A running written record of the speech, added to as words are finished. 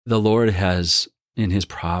the Lord has, in his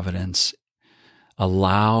providence,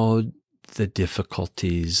 allowed the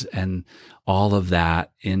difficulties and all of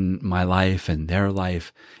that in my life and their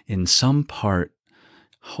life in some part,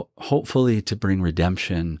 hopefully to bring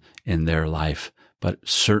redemption in their life, but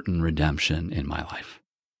certain redemption in my life.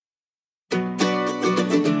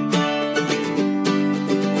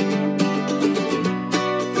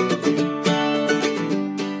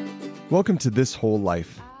 Welcome to This Whole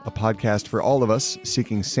Life, a podcast for all of us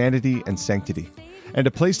seeking sanity and sanctity, and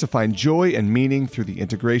a place to find joy and meaning through the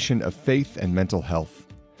integration of faith and mental health.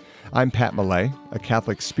 I'm Pat Millay, a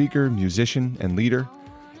Catholic speaker, musician, and leader,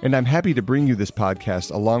 and I'm happy to bring you this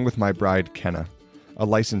podcast along with my bride, Kenna, a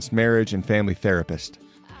licensed marriage and family therapist.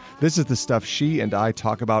 This is the stuff she and I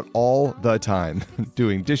talk about all the time,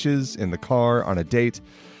 doing dishes, in the car, on a date.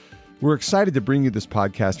 We're excited to bring you this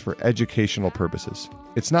podcast for educational purposes.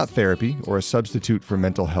 It's not therapy or a substitute for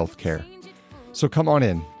mental health care. So come on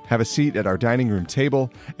in, have a seat at our dining room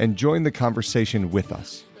table, and join the conversation with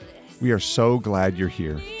us. We are so glad you're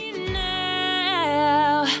here.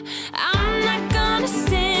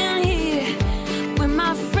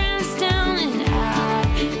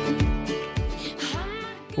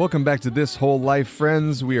 Welcome back to This Whole Life,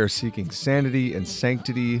 friends. We are seeking sanity and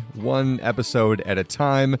sanctity, one episode at a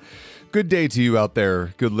time. Good day to you out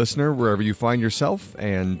there, good listener, wherever you find yourself.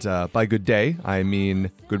 And by good day, I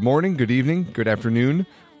mean good morning, good evening, good afternoon,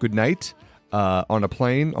 good night, on a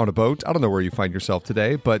plane, on a boat. I don't know where you find yourself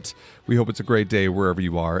today, but we hope it's a great day wherever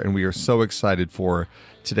you are. And we are so excited for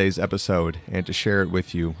today's episode and to share it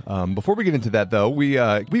with you. Before we get into that, though, we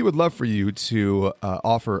would love for you to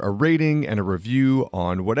offer a rating and a review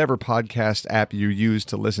on whatever podcast app you use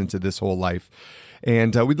to listen to This Whole Life.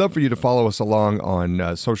 And we'd love for you to follow us along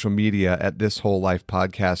on social media at This Whole Life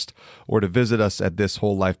Podcast, or to visit us at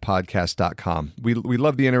thiswholelifepodcast.com. We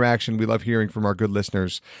love the interaction. We love hearing from our good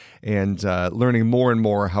listeners and learning more and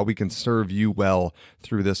more how we can serve you well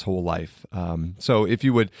through this whole life. So if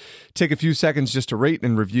you would take a few seconds just to rate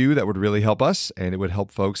and review, that would really help us, and it would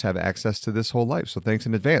help folks have access to This Whole Life. So thanks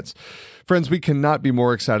in advance. Friends, we cannot be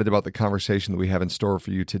more excited about the conversation that we have in store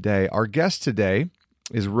for you today. Our guest today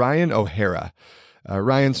is Ryan O'Hara.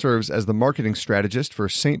 Ryan serves as the marketing strategist for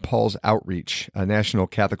St. Paul's Outreach, a national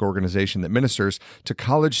Catholic organization that ministers to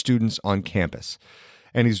college students on campus.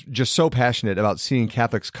 And he's just so passionate about seeing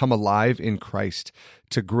Catholics come alive in Christ,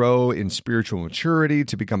 to grow in spiritual maturity,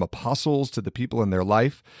 to become apostles to the people in their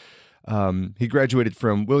life. He graduated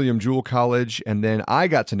from William Jewell College, and then I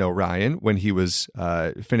got to know Ryan when he was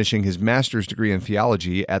finishing his master's degree in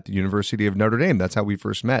theology at the University of Notre Dame. That's how we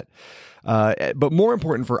first met. But more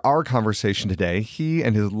important for our conversation today, he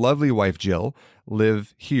and his lovely wife, Jill,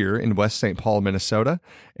 live here in West St. Paul, Minnesota,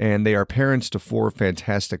 and they are parents to 4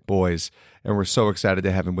 fantastic boys, and we're so excited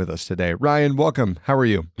to have him with us today. Ryan, welcome. How are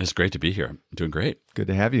you? It's great to be here. I'm doing great. Good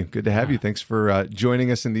to have you. Good to have you. Thanks for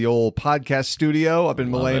joining us in the old podcast studio up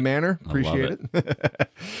in Millay Manor. Appreciate it.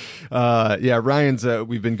 Ryan's,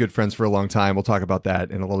 we've been good friends for a long time. We'll talk about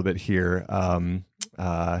that in a little bit here.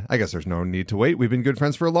 I guess there's no need to wait. We've been good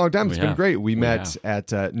friends for a long time. It's been great. We met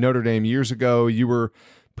at Notre Dame years ago. You were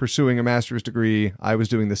pursuing a master's degree. I was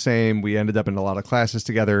doing the same. We ended up in a lot of classes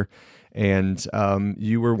together. And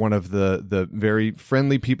you were one of the very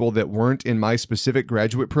friendly people that weren't in my specific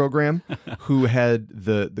graduate program who had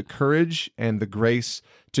the courage and the grace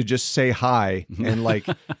to just say hi and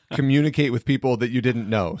communicate with people that you didn't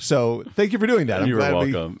know. So thank you for doing that. I'm glad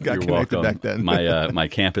welcome. We got You're connected welcome. Back then. My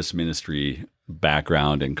campus ministry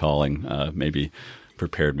background and calling maybe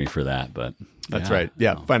prepared me for that, but that's right.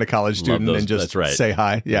 Yeah, find a college student and just say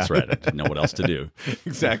hi. Yeah, that's right. I didn't know what else to do.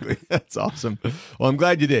 Exactly. That's awesome. Well, I'm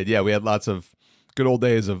glad you did. Yeah, we had lots of good old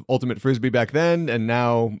days of ultimate frisbee back then, and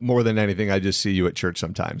now more than anything, I just see you at church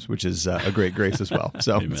sometimes, which is a great grace as well.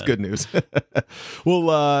 So it's good news.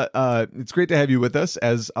 Well, it's great to have you with us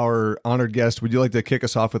as our honored guest. Would you like to kick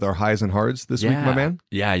us off with our highs and hearts this week, my man?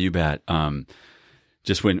 Yeah, you bet.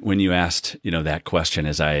 Just when you asked, that question,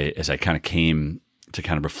 as I kind of came to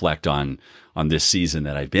kind of reflect on this season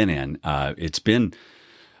that I've been in, it's been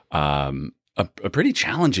a pretty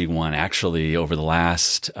challenging one actually over the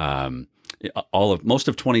last most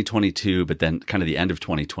of 2022, but then kind of the end of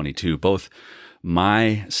 2022. Both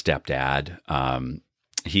my stepdad,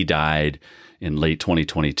 he died in late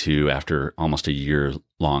 2022 after almost a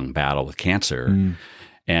year-long battle with cancer.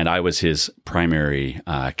 And I was his primary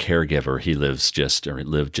caregiver. He lived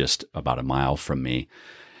just about a mile from me.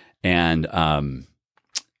 And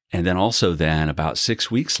then also about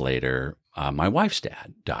 6 weeks later, my wife's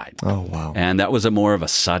dad died. Oh, wow. And that was more of a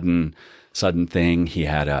sudden thing. He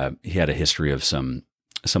had a history of some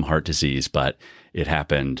heart disease, but it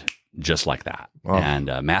happened just like that. Wow. And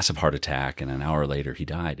a massive heart attack. And an hour later, he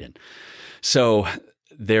died. And so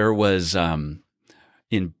there was,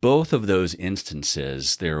 in both of those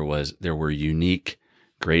instances, there were unique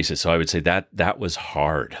graces. So I would say that was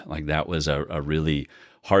hard. Like that was a really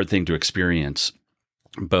hard thing to experience,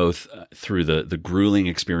 both through the grueling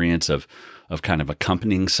experience of kind of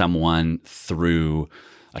accompanying someone through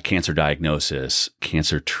a cancer diagnosis,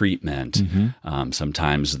 cancer treatment.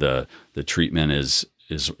 Sometimes the treatment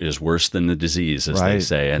is worse than the disease, as they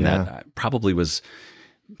say, and that probably was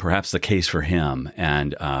perhaps the case for him.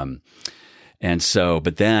 And so,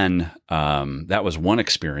 but then that was one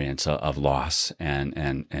experience of loss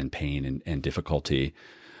and pain and difficulty,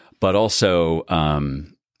 but also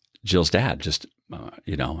Jill's dad just.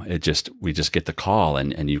 We just get the call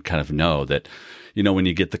and you kind of know that, when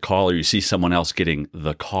you get the call or you see someone else getting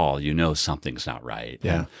the call, something's not right.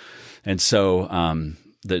 Yeah. And so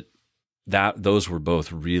those were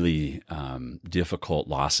both really difficult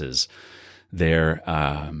losses there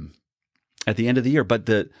at the end of the year.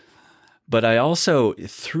 But I also,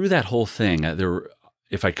 through that whole thing,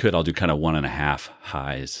 if I could, I'll do kind of 1.5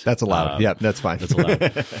 highs. That's allowed. Yeah, that's fine. That's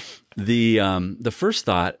allowed. The first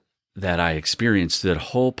thought that I experienced, that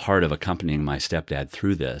whole part of accompanying my stepdad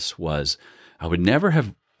through this, was I would never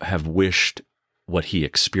have wished what he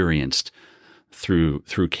experienced through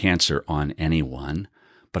cancer on anyone,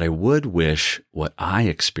 but I would wish what I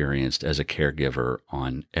experienced as a caregiver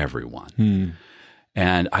on everyone.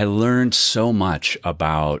 And I learned so much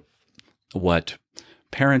about what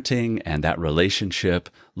parenting and that relationship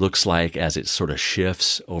looks like as it sort of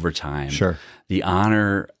shifts over time. Sure. The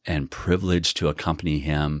honor and privilege to accompany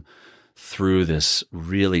him through this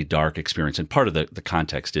really dark experience. And part of the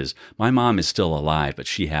context is my mom is still alive, but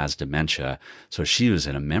she has dementia. So she was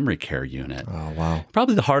in a memory care unit. Oh, wow.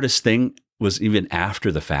 Probably the hardest thing was even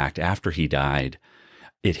after the fact, after he died,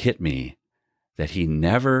 it hit me that he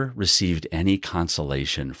never received any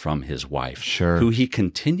consolation from his wife, Sure. who he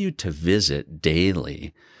continued to visit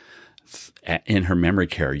daily in her memory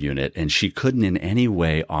care unit, and she couldn't in any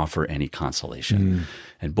way offer any consolation.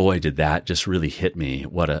 And boy, did that just really hit me,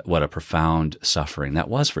 what a profound suffering that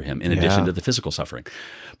was for him, in addition to the physical suffering.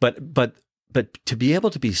 But to be able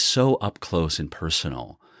to be so up close and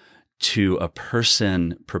personal to a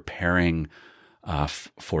person preparing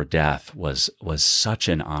for death was such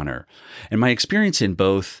an honor. And my experience in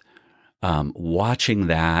both watching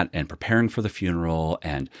that and preparing for the funeral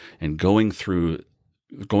and going through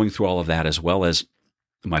all of that, as well as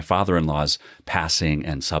my father-in-law's passing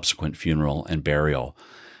and subsequent funeral and burial,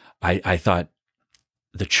 I thought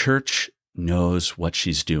the church knows what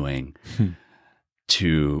she's doing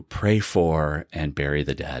to pray for and bury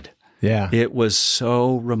the dead. Yeah. It was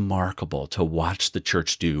so remarkable to watch the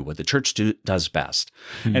church do what the church does best.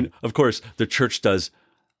 And of course, the church does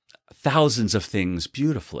thousands of things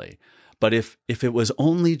beautifully. But if it was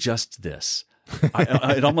only just this,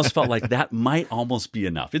 it almost felt like that might almost be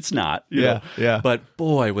enough. It's not. You know? Yeah. But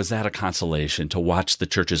boy, was that a consolation to watch the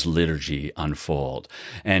church's liturgy unfold.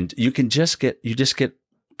 And you just get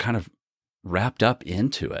kind of wrapped up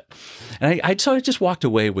into it. And I just walked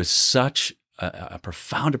away with such a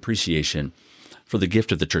profound appreciation for the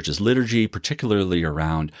gift of the church's liturgy, particularly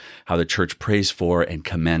around how the church prays for and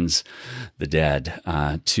commends the dead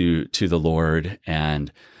to the Lord.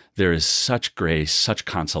 And there is such grace, such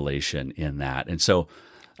consolation in that. And so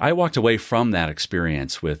I walked away from that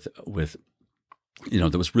experience with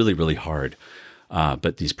that was really, really hard,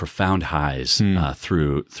 but these profound highs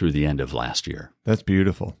through the end of last year. That's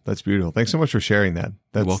beautiful. That's beautiful. Thanks so much for sharing that.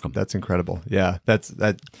 You're welcome. That's incredible. Yeah, that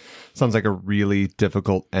sounds like a really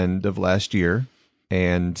difficult end of last year,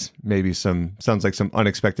 and maybe sounds like some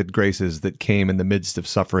unexpected graces that came in the midst of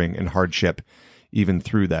suffering and hardship, even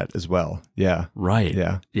through that as well. Yeah. Right.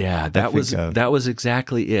 Yeah. Yeah. That was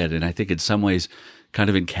exactly it. And I think in some ways kind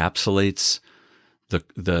of encapsulates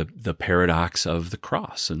the paradox of the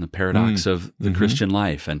cross and the paradox of the Christian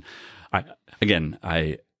life. And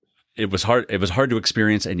it was hard to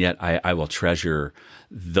experience, and yet I will treasure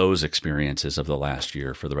those experiences of the last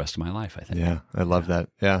year for the rest of my life, I think. Yeah, I love that.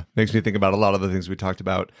 Yeah. Makes me think about a lot of the things we talked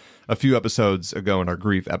about a few episodes ago in our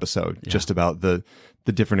grief episode, just about the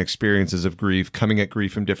different experiences of grief, coming at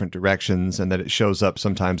grief from different directions, and that it shows up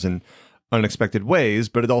sometimes in unexpected ways,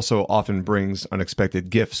 but it also often brings unexpected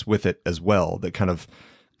gifts with it as well that kind of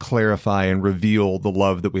clarify and reveal the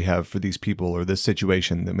love that we have for these people or this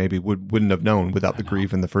situation that maybe wouldn't have known without the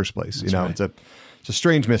grief in the first place. That's right. It's a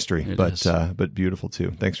strange mystery, It but beautiful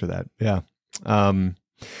too. Thanks for that. Yeah.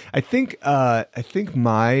 I think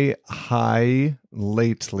my high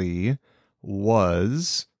lately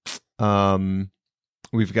was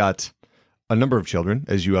we've got a number of children,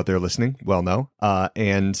 as you out there listening well know,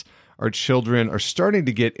 and our children are starting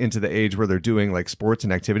to get into the age where they're doing like sports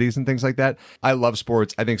and activities and things like that. I love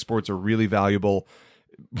sports. I think sports are really valuable,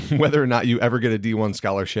 whether or not you ever get a D1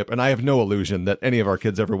 scholarship. And I have no illusion that any of our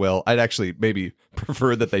kids ever will. I'd actually maybe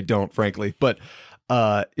prefer that they don't, frankly. But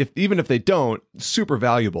even if they don't, super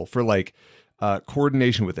valuable for like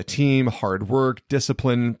coordination with a team, hard work,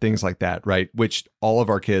 discipline, things like that, right? Which all of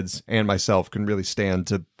our kids and myself can really stand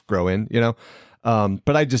to grow in, you know?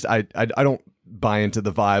 But I don't buy into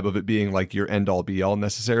the vibe of it being like your end all be all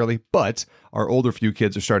necessarily. But our older few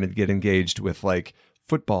kids are starting to get engaged with like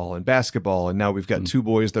football and basketball. And now we've got two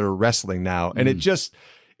boys that are wrestling now. And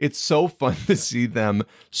it's so fun to see them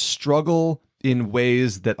struggle in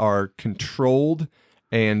ways that are controlled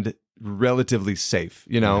and relatively safe,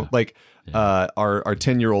 you know, like our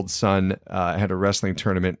 10-year-old son had a wrestling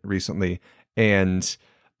tournament recently, and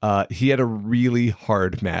he had a really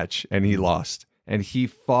hard match and he lost. And he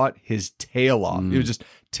fought his tail off. He was just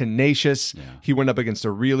tenacious. Yeah. He went up against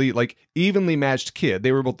a really like evenly matched kid.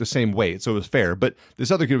 They were both the same weight, so it was fair. But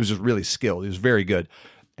this other kid was just really skilled. He was very good.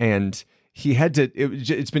 And he had to,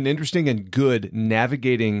 it's been interesting and good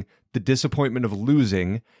navigating the disappointment of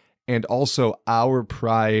losing and also our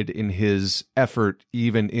pride in his effort,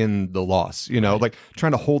 even in the loss. You know, like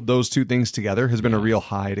trying to hold those two things together has been a real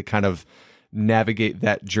high to kind of navigate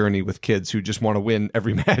that journey with kids who just want to win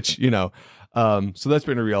every match, you know. So that's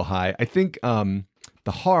been a real high. I think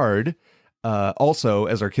the hard, also,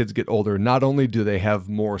 as our kids get older, not only do they have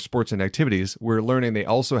more sports and activities, we're learning they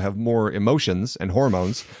also have more emotions and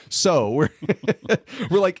hormones. So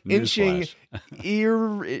we're like inching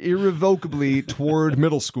irrevocably toward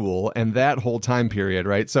middle school and that whole time period,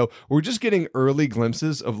 right? So we're just getting early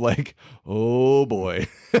glimpses of like, oh boy.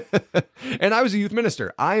 And I was a youth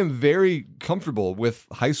minister. I am very comfortable with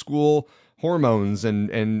high school hormones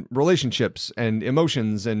and relationships and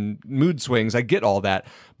emotions and mood swings. I get all that.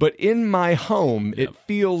 But in my home, it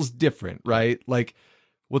feels different, right? Like,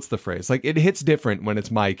 what's the phrase? Like, it hits different when it's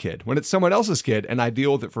my kid. When it's someone else's kid and I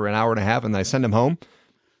deal with it for an hour and a half and I send him home,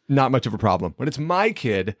 not much of a problem. When it's my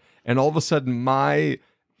kid and all of a sudden my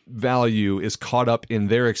value is caught up in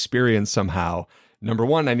their experience somehow, number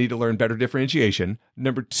one, I need to learn better differentiation.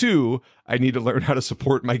 Number two, I need to learn how to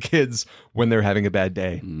support my kids when they're having a bad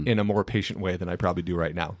day in a more patient way than I probably do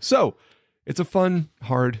right now. So it's a fun,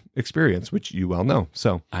 hard experience, which you well know.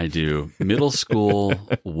 So I do. Middle school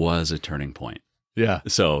was a turning point. Yeah.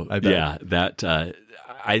 So yeah, that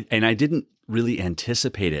I didn't really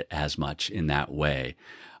anticipate it as much in that way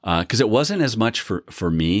because it wasn't as much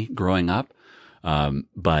for me growing up,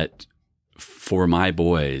 but for my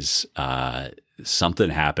boys. Something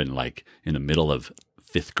happened like in the middle of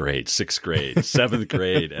 5th grade, 6th grade, 7th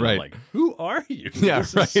grade. And I'm like, who are you? Yeah,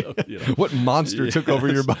 right. So, you know, what monster took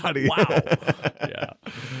over your body? Wow. Yeah.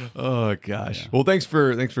 Oh gosh. Yeah. Well, thanks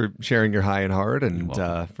for sharing your high and hard and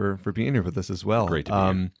for being here with us as well. Great to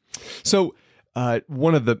be here. So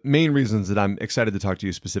one of the main reasons that I'm excited to talk to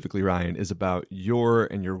you specifically, Ryan, is about your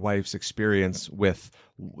and your wife's experience with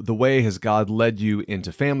the way has God led you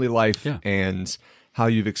into family life and how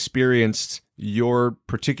you've experienced your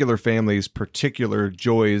particular family's particular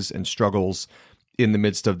joys and struggles in the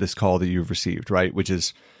midst of this call that you've received, right? Which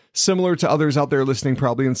is similar to others out there listening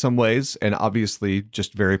probably in some ways, and obviously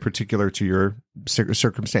just very particular to your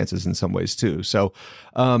circumstances in some ways too. So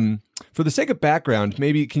for the sake of background,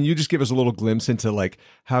 maybe can you just give us a little glimpse into like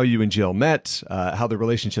how you and Jill met, how the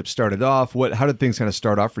relationship started off? How did things kind of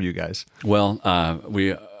start off for you guys? Well, I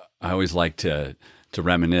always like to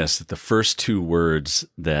reminisce that the first 2 words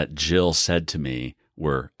that Jill said to me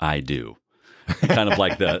were, I do. Kind of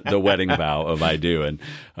like the wedding vow of I do. And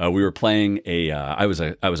we were playing I was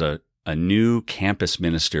a new campus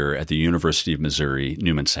minister at the University of Missouri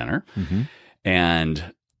Newman Center. Mm-hmm.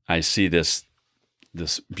 And I see this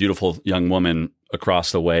beautiful young woman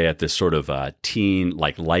across the way at this sort of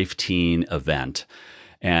life teen event.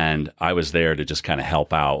 And I was there to just kind of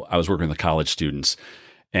help out. I was working with the college students.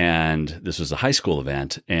 And this was a high school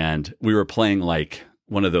event, and we were playing like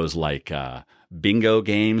one of those bingo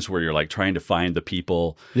games where you're like trying to find the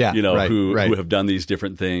people, who have done these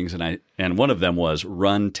different things. And one of them was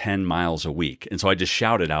run 10 miles a week. And so I just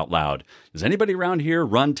shouted out loud, "Does anybody around here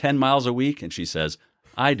run 10 miles a week?" And she says,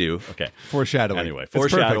 I do. Okay. Foreshadowing. Anyway,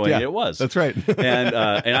 foreshadowing. Yeah. It was. That's right. And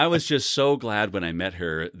I was just so glad when I met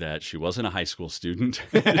her that she wasn't a high school student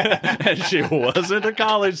and she wasn't a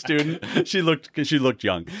college student. She looked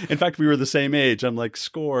young. In fact, we were the same age. I'm like,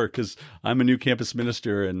 score, because I'm a new campus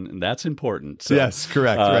minister, and that's important. So, yes,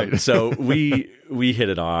 correct. Right. So we hit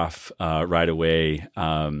it off right away.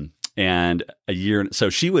 And so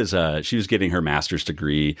she was getting her master's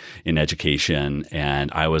degree in education,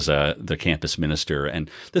 and I was the campus minister. And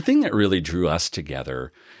the thing that really drew us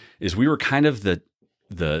together is we were kind of the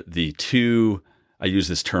two, I use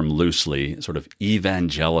this term loosely, sort of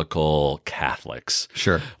evangelical Catholics.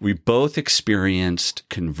 Sure. We both experienced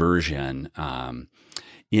conversion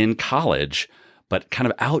in college, but kind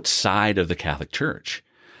of outside of the Catholic Church.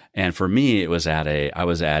 And for me, I was at a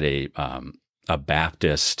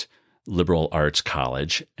Baptist liberal arts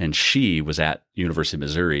college, and she was at University of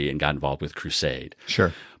Missouri and got involved with Crusade.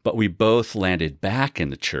 Sure. But we both landed back in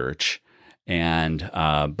the church, and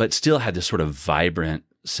but still had this sort of vibrant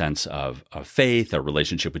sense of faith, a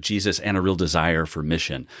relationship with Jesus, and a real desire for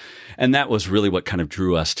mission. And that was really what kind of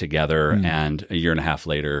drew us together. And a year and a half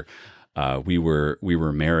later, we were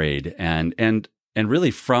married, and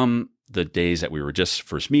really from the days that we were just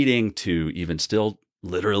first meeting to even still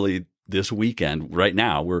literally this weekend, right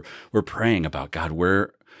now, we're praying about, God,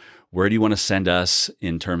 where do you want to send us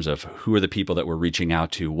in terms of who are the people that we're reaching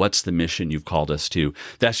out to? What's the mission you've called us to?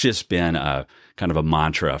 That's just been a kind of a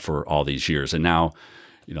mantra for all these years. And now,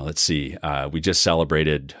 let's see, we just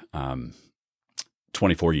celebrated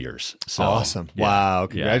 24 years. So, awesome. Yeah, Wow.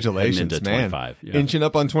 Congratulations, into man. 25. Yeah. Inching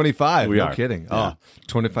up on 25. We no are. kidding. Yeah.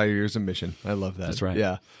 25 years of mission. I love that. That's right.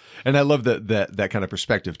 Yeah. And I love that kind of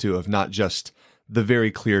perspective too, of not just the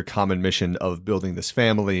very clear common mission of building this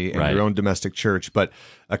family and Right. your own domestic church, but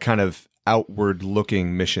a kind of outward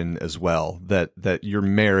looking mission as well, that your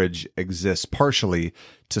marriage exists partially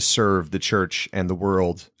to serve the church and the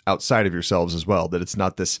world outside of yourselves as well, that it's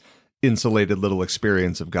not this insulated little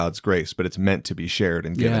experience of God's grace, but it's meant to be shared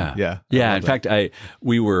and given. Yeah. In fact,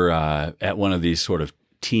 we were at one of these sort of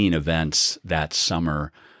teen events that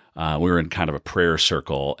summer. We were in kind of a prayer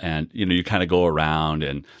circle, and you kind of go around,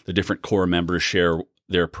 and the different core members share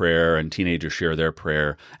their prayer, and teenagers share their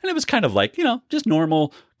prayer, and it was kind of like just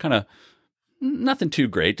normal, kind of nothing too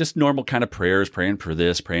great, just normal kind of prayers, praying for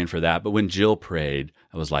this, praying for that. But when Jill prayed,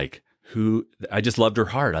 I was like, I just loved her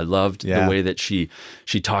heart. I loved the way that she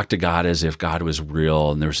talked to God as if God was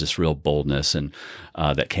real, and there was this real boldness and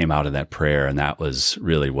that came out of that prayer, and that was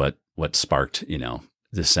really what sparked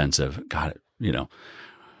this sense of God.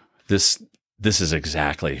 This is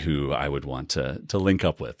exactly who I would want to link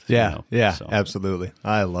up with. Yeah, absolutely.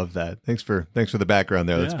 I love that. Thanks for the background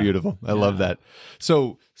there. That's beautiful. I love that.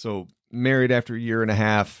 So married after a year and a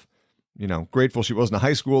half. Grateful she wasn't a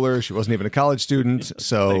high schooler. She wasn't even a college student.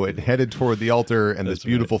 So it headed toward the altar, and this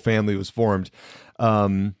beautiful family was formed.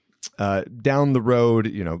 Down the road,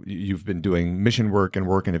 you've been doing mission work and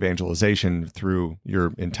work in evangelization through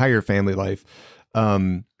your entire family life.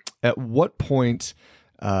 At what point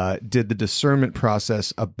did the discernment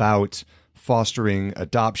process about fostering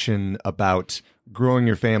adoption, about growing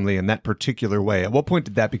your family in that particular way, at what point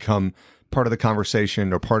did that become part of the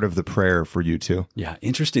conversation or part of the prayer for you two? Yeah.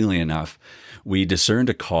 Interestingly enough, we discerned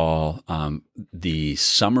a call the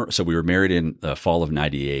summer. So we were married in the fall of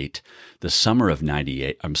 98. The summer of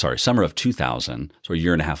 2000. So a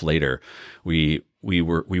year and a half later, we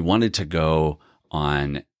wanted to go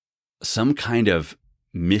on some kind of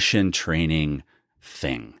mission training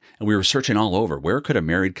thing. And we were searching all over. Where could a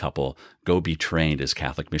married couple go be trained as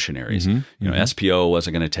Catholic missionaries? SPO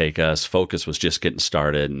wasn't going to take us. Focus was just getting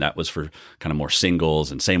started, and that was for kind of more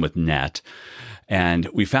singles, and same with NET. And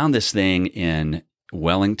we found this thing in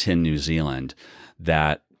Wellington, New Zealand,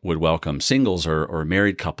 that would welcome singles or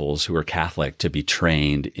married couples who are Catholic to be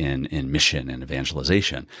trained in mission and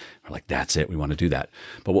evangelization. We're like, that's it. We want to do that.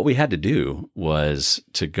 But what we had to do was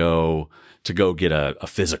to go get a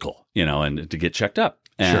physical, and to get checked up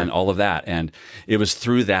and all of that. And it was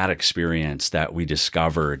through that experience that we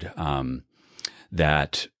discovered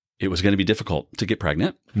that it was going to be difficult to get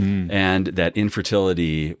pregnant, and that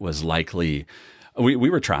infertility was likely. We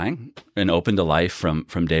were trying and open to life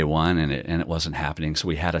from day one, and it wasn't happening. So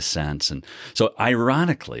we had a sense. And so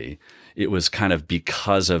ironically, it was kind of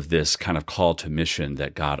because of this kind of call to mission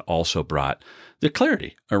that God also brought the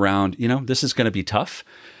clarity around, this is going to be tough.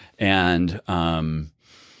 And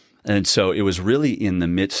so it was really in the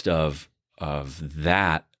midst of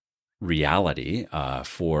that reality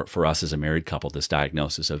for us as a married couple, this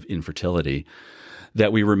diagnosis of infertility,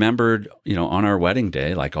 that we remembered, on our wedding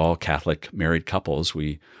day, like all Catholic married couples,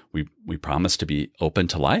 we promised to be open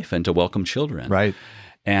to life and to welcome children. Right.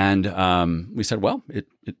 And we said, well, it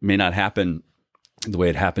may not happen the way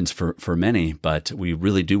it happens for many, but we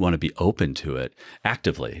really do want to be open to it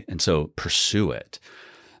actively, and so pursue it.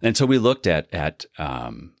 And so we looked at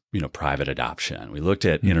private adoption. We looked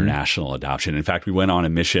at international adoption. In fact, we went on a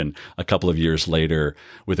mission a couple of years later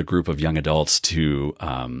with a group of young adults to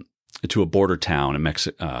to a border town in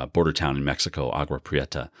Mexico, Agua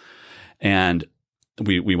Prieta, and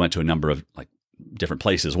we went to a number of like different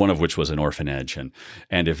places, one of which was an orphanage,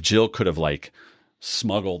 and if Jill could have like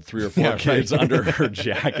smuggled 3 or 4 kids under her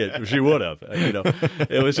jacket, she would have.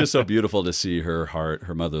 It was just so beautiful to see her heart,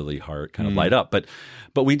 her motherly heart, kind of light up.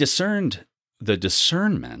 But we discerned, the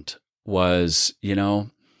discernment was,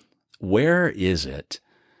 where is it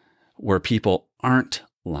where people aren't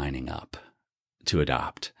lining up to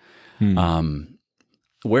adopt?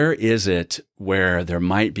 Where is it where there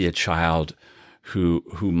might be a child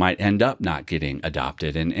who might end up not getting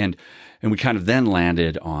adopted? And we kind of then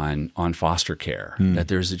landed on foster care, that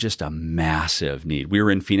there's just a massive need. We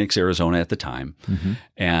were in Phoenix, Arizona at the time,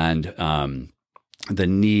 and the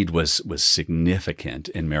need was significant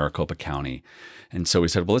in Maricopa County. And so we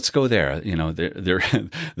said, well, let's go there.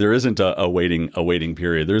 There isn't a waiting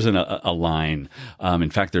period. There isn't a line. In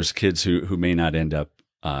fact, there's kids who may not end up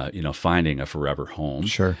finding a forever home.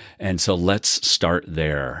 Sure. And so let's start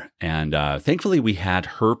there. And thankfully, we had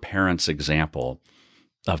her parents' example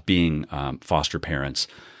of being foster parents.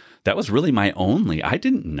 That was really my only. I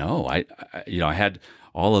didn't know. I had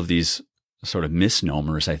all of these sort of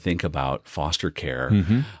misnomers, I think, about foster care.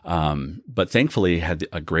 But thankfully, had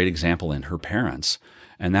a great example in her parents.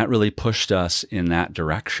 And that really pushed us in that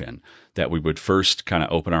direction, that we would first kind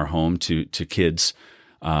of open our home to kids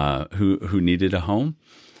who needed a home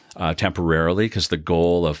temporarily, because the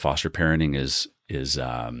goal of foster parenting is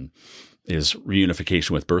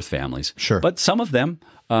reunification with birth families. Sure. But some of them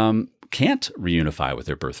can't reunify with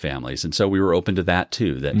their birth families. And so we were open to that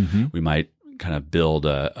too, that we might kind of build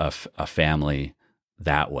a family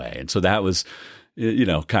that way. And so that was,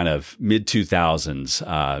 kind of mid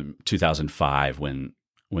 2000s, 2005 when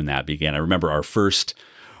that began. I remember our first,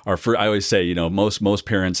 I always say, most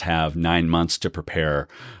parents have 9 months to prepare,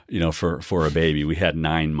 for a baby. We had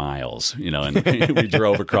 9 miles, and we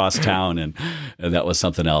drove across town, and that was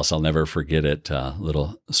something else. I'll never forget it.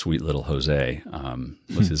 Sweet little Jose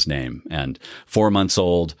was his name, and 4 months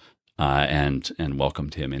old, and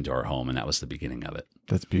welcomed him into our home, and that was the beginning of it.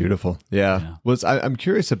 That's beautiful. Yeah. I'm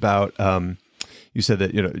curious about. You said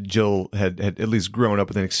that Jill had at least grown up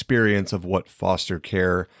with an experience of what foster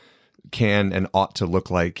care can and ought to look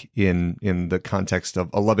like in the context of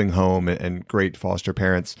a loving home and great foster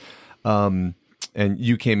parents. And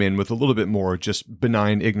you came in with a little bit more just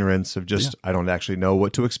benign ignorance of just, I don't actually know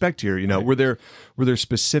what to expect here. Right. Were there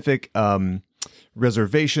specific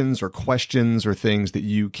reservations or questions or things that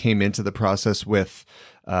you came into the process with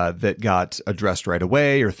that got addressed right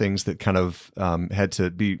away, or things that kind of had to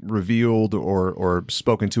be revealed or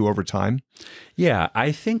spoken to over time? Yeah,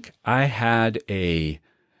 I think I had an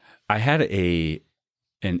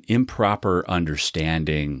improper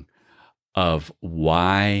understanding of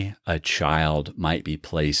why a child might be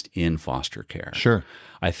placed in foster care. Sure.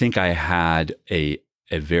 I think I had a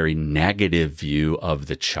very negative view of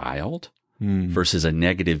the child versus a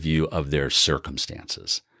negative view of their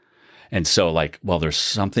circumstances. And so there's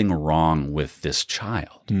something wrong with this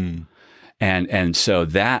child. And so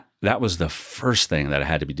that was the first thing that I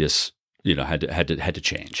had to be had to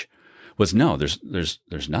change. Was no,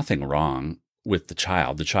 there's nothing wrong with the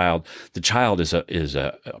child. The child is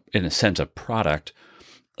in a sense a product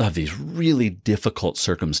of these really difficult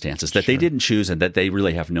circumstances that they didn't choose and that they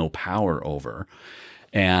really have no power over.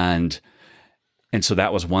 And so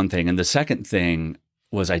that was one thing. And the second thing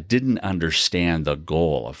was I didn't understand the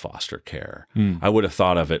goal of foster care. I would have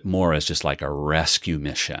thought of it more as just like a rescue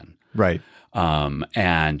mission. Right.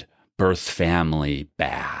 And birth family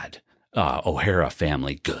bad. O'Hara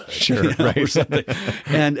family good. Sure, right. Or something.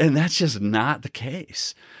 And that's just not the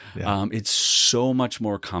case. Yeah. It's so much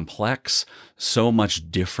more complex, so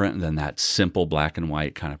much different than that simple black and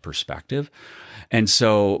white kind of perspective. And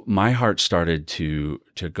so my heart started to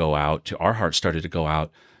go out, our heart started to go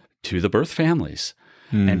out to the birth families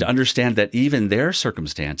and to understand that even their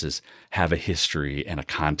circumstances have a history and a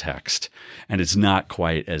context, and it's not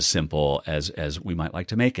quite as simple as we might like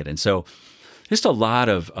to make it. And so just a lot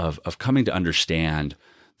of coming to understand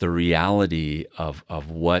the reality of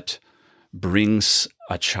what brings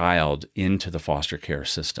a child into the foster care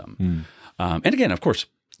system. And again, of course,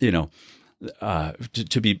 to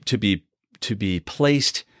be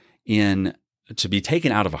placed in, to be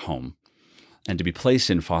taken out of a home and to be placed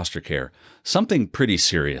in foster care, something pretty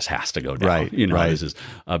serious has to go down. Right, This is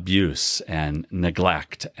abuse and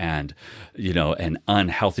neglect and, an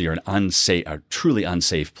unhealthy or an unsafe, a truly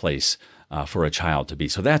unsafe place for a child to be.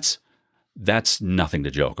 So that's nothing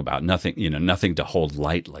to joke about, nothing to hold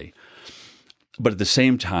lightly. But at the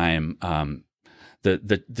same time,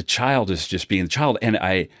 the child is just being the child. And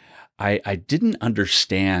I didn't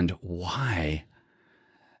understand why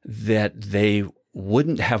that they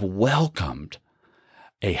wouldn't have welcomed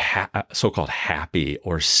a so-called happy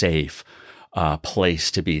or safe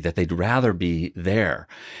place to be, that they'd rather be there.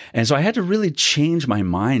 And so I had to really change my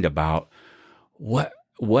mind about what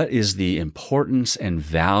is the importance and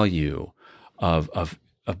value of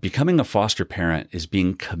becoming a foster parent, is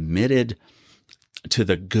being committed to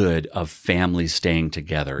the good of families staying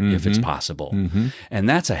together if it's possible. And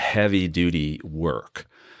that's a heavy duty work.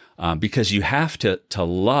 Because you have to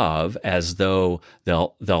love as though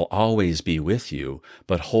they'll always be with you,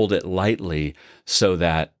 but hold it lightly so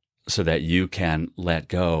that you can let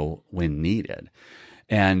go when needed.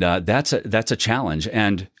 And that's a challenge.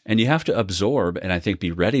 And you have to absorb, and I think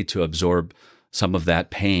be ready to absorb some of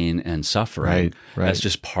that pain and suffering. Right. That's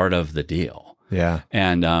just part of the deal. Yeah.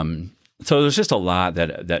 And so there's just a lot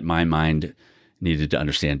that my mind needed to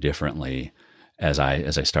understand differently as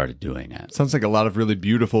I started doing it. Sounds like a lot of really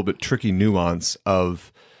beautiful but tricky nuance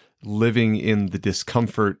of living in the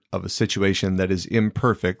discomfort of a situation that is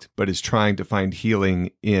imperfect, but is trying to find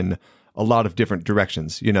healing in a lot of different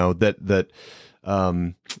directions. You know, that the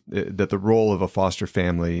role of a foster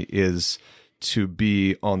family is to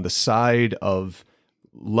be on the side of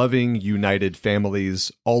loving, united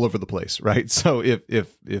families all over the place, right? So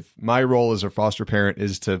if my role as a foster parent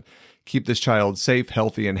is to keep this child safe,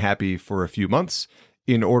 healthy, and happy for a few months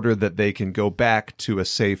in order that they can go back to a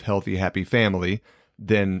safe, healthy, happy family,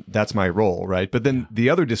 then that's my role, right? But then the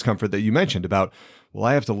other discomfort that you mentioned about, well,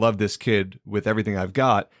 I have to love this kid with everything I've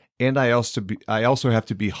got, and I also have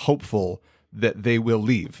to be hopeful that they will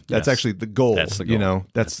leave. That's actually the goal. That's the goal. You know,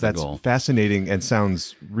 that's fascinating and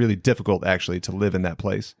sounds really difficult actually to live in that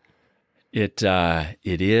place. It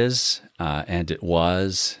is, and it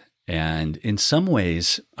was. And in some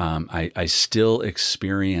ways, I still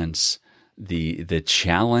experience the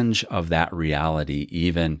challenge of that reality.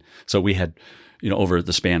 Even so, we had, over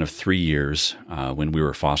the span of 3 years, when we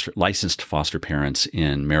were licensed foster parents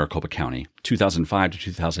in Maricopa County, 2005 to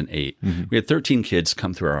 2008, we had 13 kids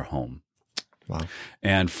come through our home. Wow!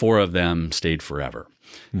 And 4 of them stayed forever,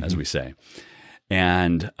 as we say.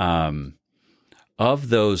 And of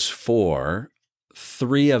those 4,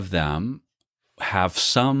 3 of them have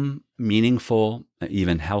some meaningful,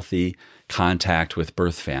 even healthy contact with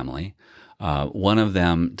birth family. One of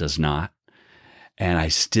them does not. And I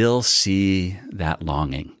still see that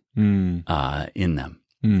longing in them,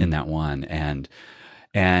 in that one. And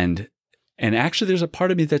actually there's a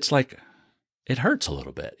part of me that's like, it hurts a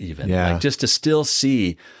little bit even. Yeah. Like just to still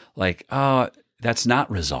see like, oh, that's not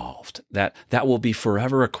resolved. That will be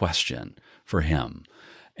forever a question for him.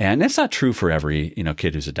 And that's not true for every,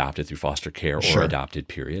 kid who's adopted through foster care or adopted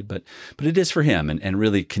period, but it is for him, and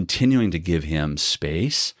really continuing to give him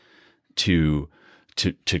space to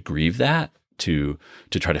grieve that, to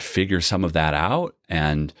try to figure some of that out,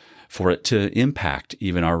 and for it to impact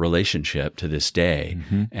even our relationship to this day,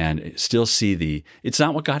 and still see it's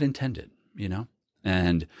not what God intended,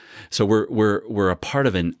 And so we're a part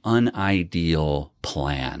of an unideal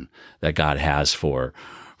plan that God has for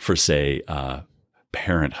say,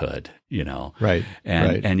 parenthood, Right.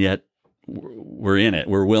 And yet we're in it.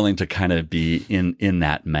 We're willing to kind of be in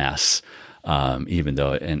that mess, even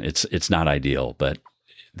though, and it's not ideal, but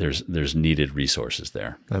there's needed resources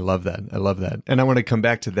there. I love that. And I want to come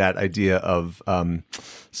back to that idea of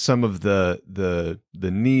some of the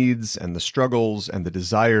needs and the struggles and the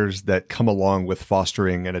desires that come along with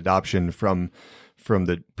fostering and adoption from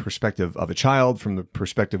the perspective of a child, from the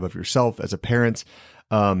perspective of yourself as a parent.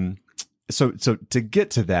 So to get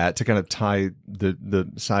to that, to kind of tie the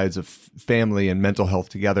sides of family and mental health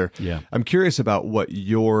together, I'm curious about what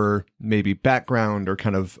your maybe background or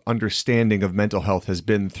kind of understanding of mental health has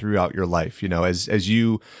been throughout your life. As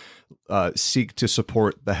you seek to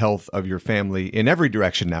support the health of your family in every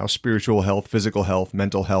direction now, spiritual health, physical health,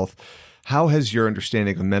 mental health. How has your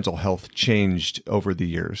understanding of mental health changed over the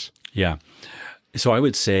years? Yeah. So I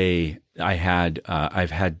would say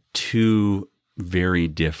I've had 2 very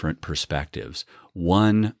different perspectives.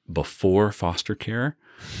 One before foster care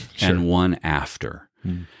and one after.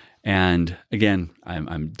 And again,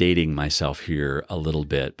 I'm dating myself here a little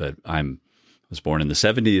bit, but I was born in the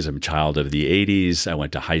 70s. I'm a child of the 80s. I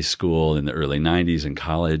went to high school in the early 90s and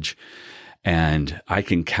college. And I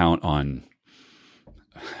can count on,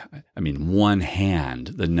 one hand,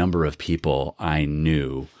 the number of people I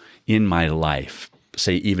knew in my life,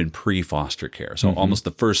 say even pre-foster care. So almost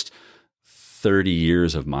the first 30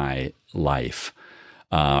 years of my life,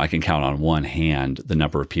 I can count on one hand the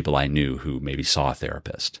number of people I knew who maybe saw a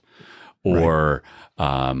therapist or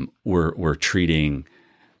were treating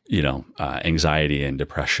anxiety and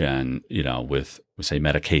depression, with say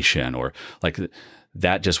medication, or like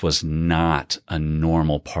that just was not a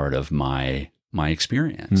normal part of my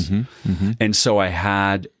experience. And so I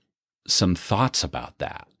had some thoughts about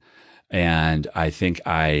that. And I think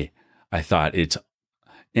I thought it's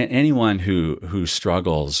anyone who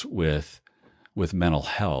struggles with mental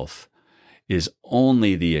health is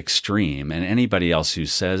only the extreme, and anybody else who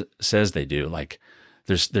says they do, like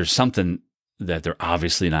there's something that they're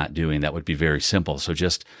obviously not doing that would be very simple. So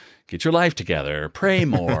just get your life together, pray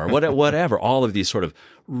more, whatever, all of these sort of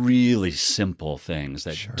really simple things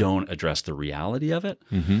that don't address the reality of it.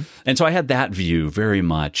 And so I had that view very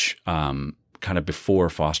much kind of before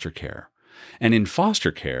foster care. And in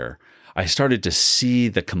foster care, I started to see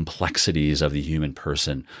the complexities of the human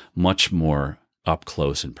person much more up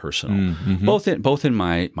close and personal, both in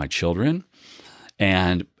my children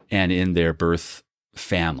and in their birth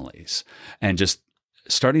families, and just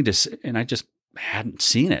starting to, and I just hadn't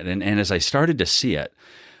seen it. And as I started to see it,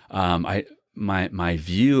 my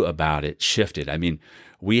view about it shifted. I mean,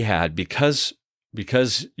 we had, because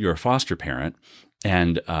you're a foster parent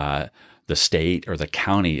and the state or the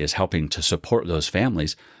county is helping to support those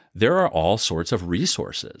families, there are all sorts of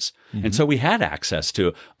resources. And so we had access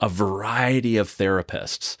to a variety of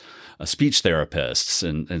therapists, speech therapists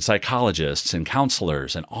and psychologists and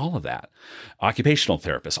counselors and all of that, occupational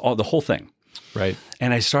therapists, the whole thing. Right.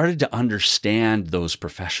 And I started to understand those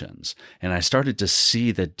professions, and I started to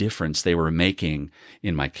see the difference they were making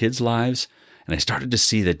in my kids' lives, and I started to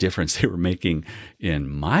see the difference they were making in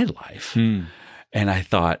my life. And I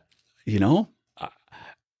thought,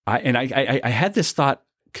 I had this thought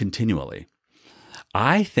continually.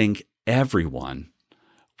 I think everyone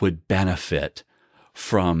would benefit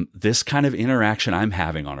from this kind of interaction I'm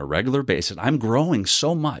having on a regular basis. I'm growing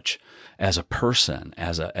so much as a person,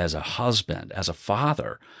 as a husband, as a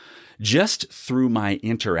father, just through my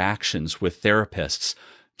interactions with therapists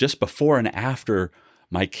just before and after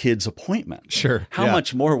my kid's appointment. Sure. How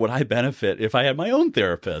much more would I benefit if I had my own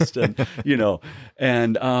therapist? And,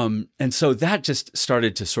 and so that just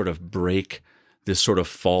started to sort of break this sort of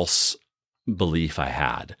false belief I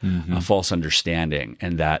had, a false understanding,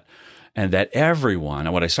 and that everyone,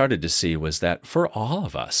 and what I started to see was that for all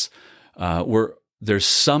of us, there's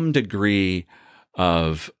some degree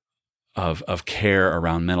of care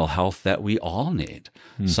around mental health that we all need.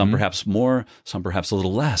 Some perhaps more, some perhaps a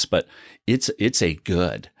little less, but it's a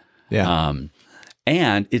good. Yeah.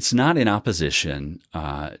 And it's not in opposition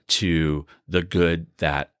to the good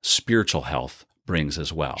that spiritual health brings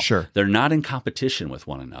as well. Sure. They're not in competition with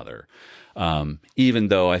one another. Even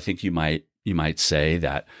though I think you might say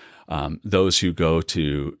that those who go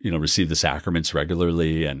to, receive the sacraments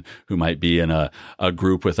regularly and who might be in a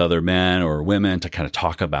group with other men or women to kind of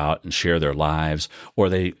talk about and share their lives, or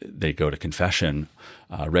they go to confession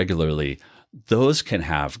regularly, those can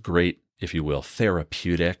have great, if you will,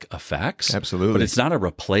 therapeutic effects. Absolutely. But it's not a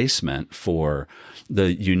replacement for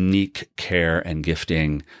the unique care and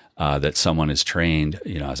gifting that someone is trained,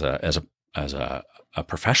 as a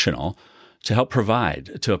professional to help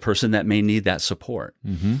provide to a person that may need that support.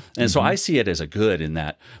 And so I see it as a good in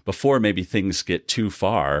that before maybe things get too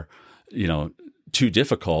far, too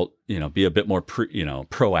difficult, be a bit more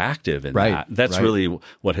proactive in that. That's really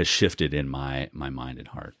what has shifted in my mind and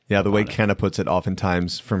heart. Yeah, the way Kenna puts it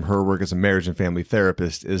oftentimes from her work as a marriage and family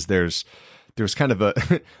therapist is there's kind of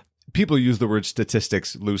a people use the word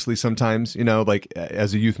statistics loosely sometimes, like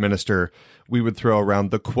as a youth minister, we would throw around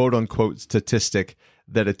the quote unquote statistic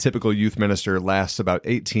that a typical youth minister lasts about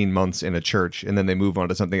 18 months in a church and then they move on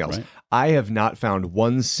to something else. Right. I have not found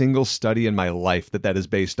one single study in my life that is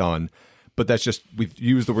based on, but that's just, we've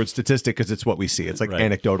used the word statistic because it's what we see. It's like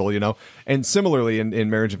anecdotal, And similarly in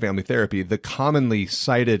marriage and family therapy, the commonly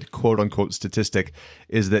cited quote unquote statistic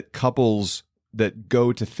is that couples that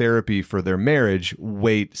go to therapy for their marriage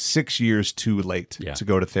wait 6 years too late to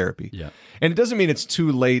go to therapy. Yeah. And it doesn't mean it's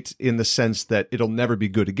too late in the sense that it'll never be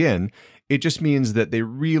good again. It just means that they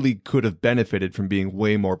really could have benefited from being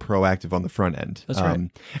way more proactive on the front end. That's right.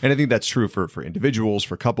 And I think that's true for individuals,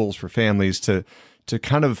 for couples, for families to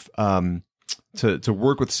kind of to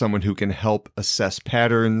work with someone who can help assess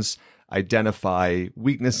patterns, identify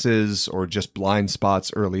weaknesses or just blind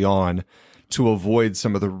spots early on, to avoid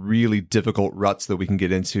some of the really difficult ruts that we can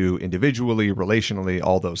get into individually, relationally,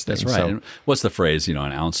 all those things. That's right. And what's the phrase? An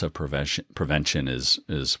ounce of prevention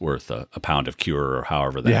is worth a pound of cure, or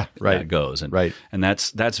however that goes. And and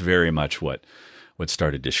that's very much what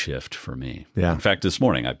started to shift for me. Yeah. In fact, this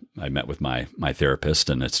morning I met with my therapist,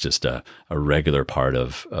 and it's just a regular part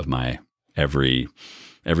of my every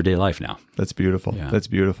everyday life now. That's beautiful. Yeah. That's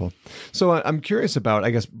beautiful. So I'm curious about,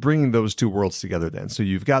 I guess, bringing those two worlds together then. So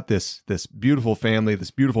you've got this beautiful family,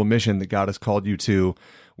 this beautiful mission that God has called you to,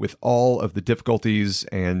 with all of the difficulties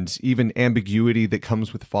and even ambiguity that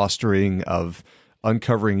comes with fostering, of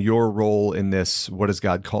uncovering your role in this. What is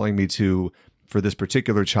God calling me to for this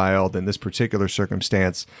particular child in this particular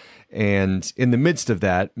circumstance? And in the midst of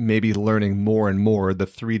that, maybe learning more and more the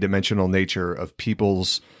three-dimensional nature of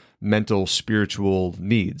people's mental, spiritual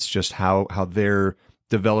needs, just how they're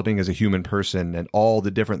developing as a human person, and all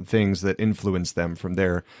the different things that influence them from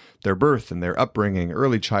their birth and their upbringing,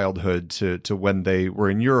 early childhood to when they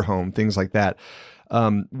were in your home, things like that.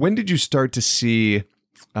 When did you start to see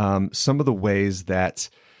some of the ways that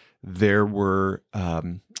there were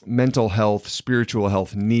mental health, spiritual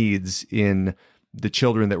health needs in the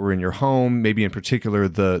children that were in your home, maybe in particular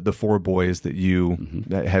the four boys that you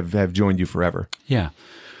that have joined you forever? Yeah.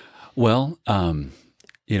 Well,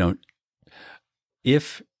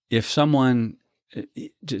 if someone,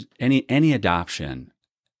 just any adoption,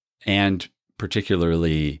 and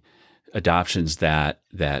particularly adoptions that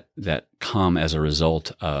come as a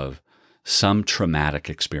result of some traumatic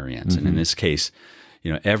experience, and in this case,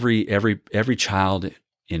 every child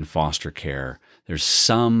in foster care, there's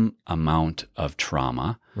some amount of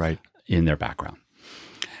trauma right in their background.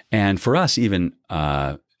 And for us, even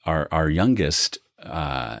our youngest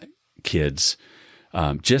kids,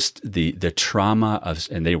 just the trauma of,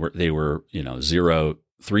 and they were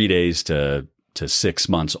 3 days to 6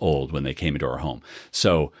 months old when they came into our home.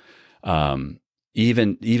 So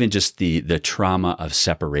even just the trauma of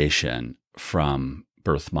separation from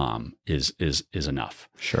birth mom is enough.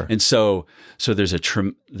 Sure. And so there's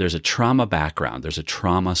a trauma background, there's a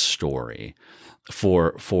trauma story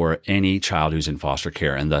for any child who's in foster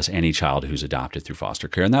care, and thus any child who's adopted through foster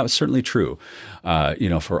care. And that was certainly true,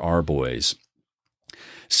 for our boys.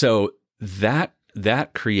 So that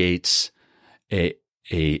creates a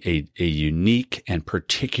unique and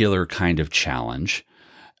particular kind of challenge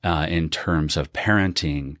in terms of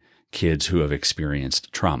parenting kids who have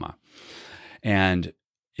experienced trauma. And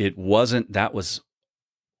that was,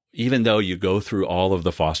 even though you go through all of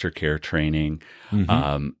the foster care training,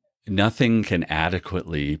 nothing can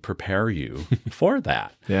adequately prepare you for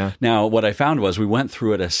that. Yeah. Now, what I found was we went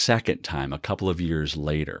through it a second time, a couple of years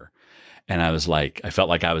later. And I felt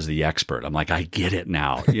like I was the expert. I'm like, I get it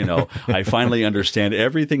now. I finally understand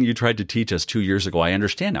everything you tried to teach us 2 years ago. I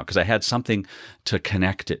understand now because I had something to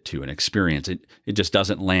connect it to, an experience. It just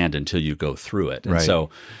doesn't land until you go through it. And so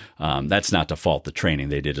that's not to fault the training.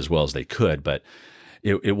 They did as well as they could. But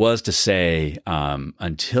it was to say,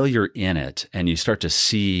 until you're in it and you start to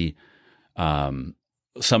see some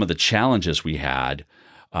of the challenges we had,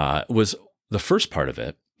 was the first part of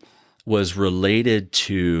it was related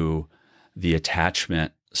to the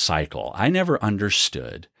attachment cycle. I never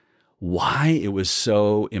understood why it was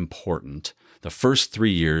so important the first 3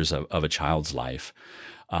 years of a child's life,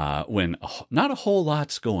 when not a whole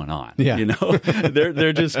lot's going on. Yeah.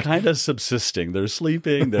 They're just kind of subsisting. They're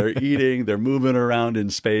sleeping, they're eating, they're moving around in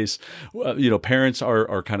space. Parents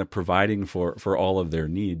are kind of providing for all of their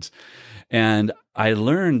needs. And I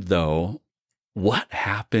learned, though, what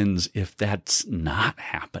happens if that's not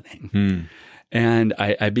happening? And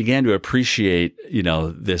I began to appreciate,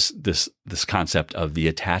 this concept of the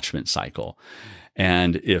attachment cycle.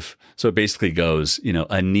 And so it basically goes,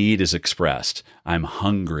 a need is expressed. I'm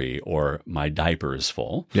hungry, or my diaper is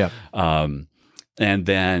full. Yeah. And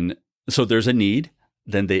then, so there's a need,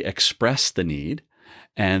 then they express the need.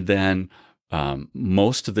 And then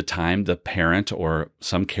most of the time, the parent or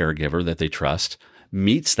some caregiver that they trust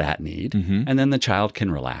meets that need. And then the child can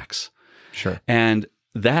relax. Sure. And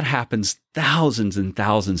that happens thousands and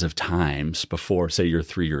thousands of times before, say, you're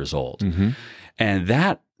 3 years old. And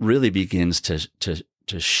that really begins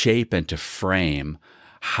to shape and to frame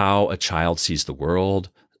how a child sees the world,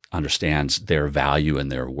 understands their value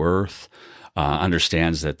and their worth,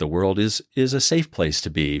 understands that the world is a safe place to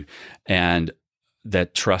be, and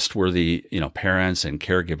that trustworthy, parents and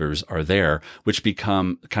caregivers are there, which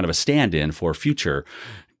become kind of a stand-in for future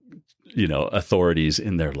authorities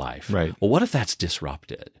in their life. Right. Well, what if that's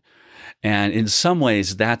disrupted? And in some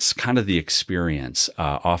ways, that's kind of the experience,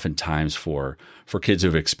 oftentimes for kids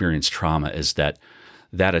who've experienced trauma, is that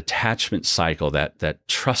attachment cycle, that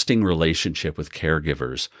trusting relationship with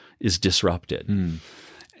caregivers is disrupted.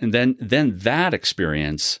 And then that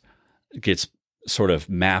experience gets sort of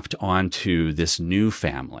mapped onto this new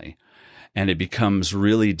family, and it becomes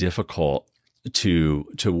really difficult to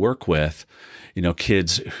work with,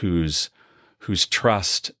 kids whose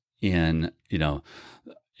trust in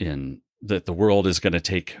that the world is going to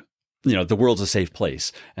take the world's a safe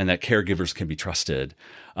place and that caregivers can be trusted,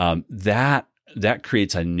 that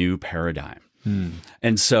creates a new paradigm.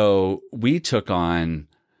 And so we took on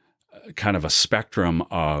kind of a spectrum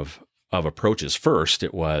of approaches. First,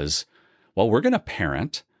 it was, well, we're going to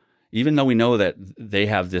parent, even though we know that they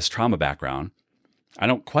have this trauma background. I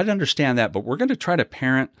don't quite understand that, but we're going to try to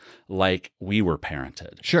parent like we were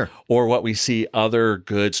parented. Sure. Or what we see other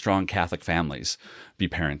good, strong Catholic families be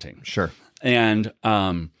parenting. Sure. And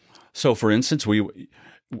so, for instance, we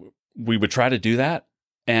would try to do that,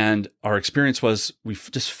 and our experience was we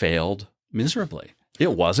just failed miserably.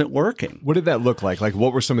 It wasn't working. What did that look like? Like,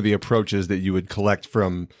 what were some of the approaches that you would collect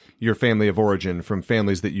from your family of origin, from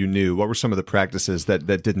families that you knew? What were some of the practices that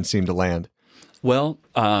didn't seem to land? Well,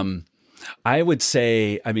 I would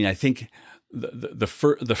say, I think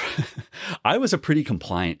I was a pretty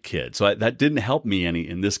compliant kid, so that didn't help me any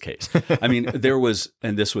in this case. There was,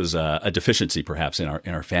 and this was a deficiency perhaps in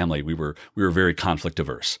our family. We were very conflict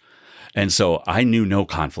averse. And so I knew no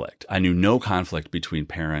conflict. I knew no conflict between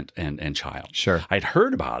parent and child. Sure. I'd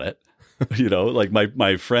heard about it. Like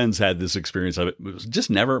my friends had this experience of it. It was just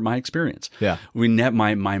never my experience. Yeah.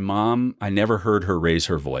 My mom, I never heard her raise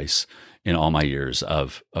her voice in all my years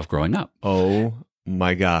of growing up. Oh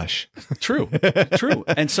my gosh. True.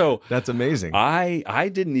 And so that's amazing. I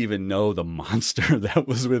didn't even know the monster that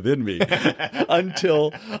was within me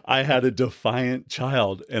until I had a defiant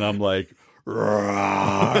child. And I'm like,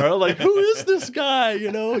 like, who is this guy,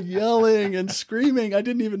 yelling and screaming? I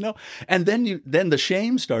didn't even know. And then the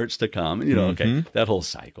shame starts to come, okay, that whole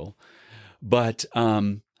cycle. But,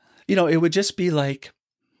 it would just be like,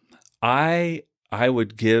 I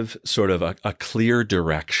would give sort of a clear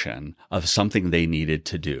direction of something they needed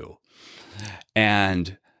to do.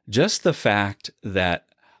 And just the fact that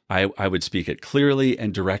I would speak it clearly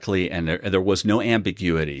and directly, and there was no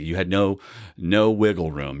ambiguity. You had no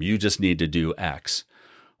wiggle room. You just need to do X.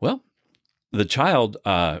 Well, the child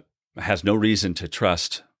has no reason to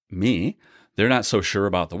trust me. They're not so sure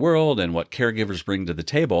about the world and what caregivers bring to the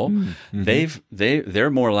table. Mm-hmm.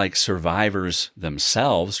 They're more like survivors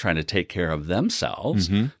themselves, trying to take care of themselves,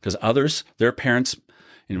 because their parents,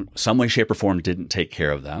 in some way, shape, or form, didn't take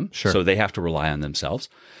care of them. Sure. So they have to rely on themselves.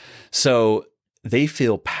 So they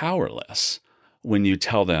feel powerless when you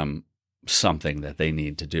tell them something that they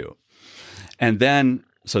need to do. And then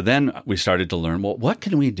we started to learn, well, what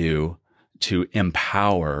can we do to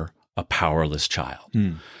empower a powerless child?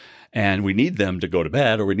 And we need them to go to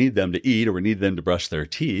bed, or we need them to eat, or we need them to brush their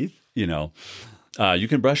teeth. You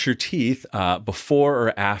can brush your teeth before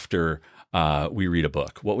or after we read a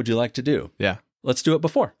book. What would you like to do? Yeah. Let's do it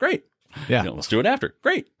before. Great. Yeah. Let's do it after.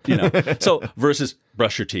 Great. So versus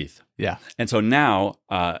brush your teeth. Yeah. And so now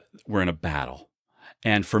we're in a battle.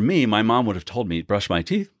 And for me, my mom would have told me, brush my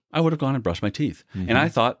teeth. I would have gone and brushed my teeth. And I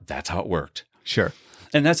thought that's how it worked. Sure.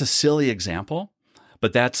 And that's a silly example,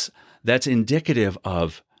 but that's indicative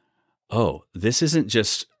of, oh, this isn't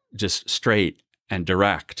just straight and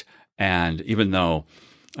direct. And even though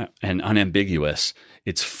and unambiguous,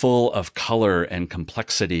 it's full of color and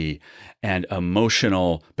complexity and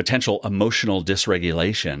potential emotional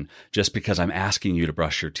dysregulation just because I'm asking you to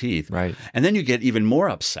brush your teeth. Right. And then you get even more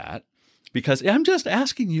upset because I'm just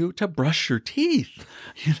asking you to brush your teeth,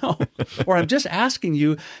 or I'm just asking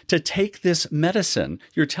you to take this medicine.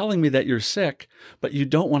 You're telling me that you're sick, but you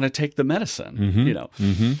don't want to take the medicine,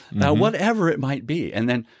 Now, whatever it might be. And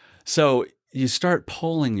then, so you start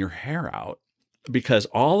pulling your hair out because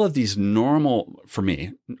all of these normal, for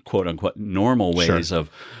me, quote unquote, normal ways of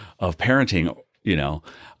parenting,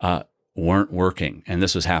 weren't working. And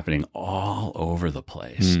this was happening all over the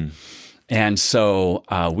place. And so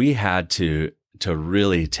we had to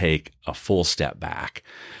really take a full step back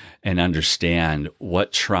and understand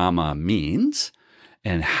what trauma means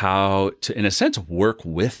and how to, in a sense, work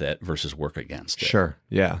with it versus work against it. Sure.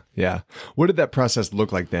 Yeah. Yeah. What did that process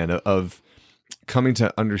look like then of coming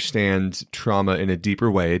to understand trauma in a deeper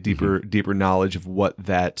way, a deeper knowledge of what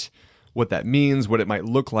that means, what it might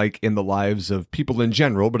look like in the lives of people in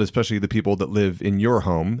general, but especially the people that live in your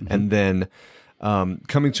home, and then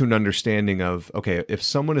coming to an understanding of, okay, if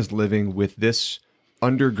someone is living with this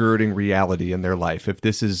undergirding reality in their life, if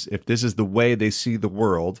this is the way they see the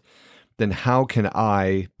world, then how can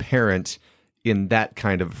I parent in that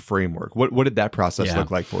kind of framework? What did that process look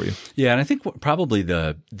like for you? Yeah, and I think probably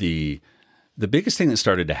the biggest thing that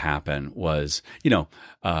started to happen was,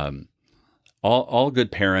 all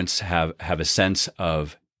good parents have a sense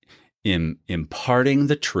of imparting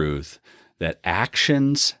the truth that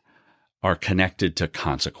actions are connected to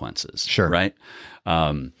consequences. Sure. Right.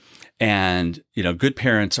 And, good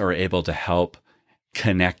parents are able to help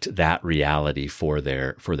connect that reality for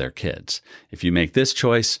their kids. If you make this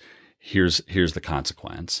choice, here's the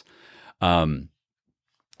consequence. But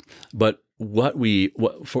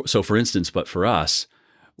for instance, but for us,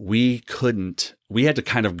 we had to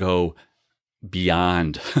kind of go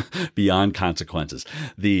beyond consequences.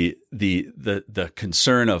 The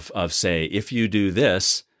concern of say, if you do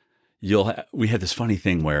this, we had this funny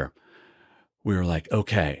thing where we were like,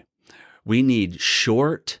 okay, we need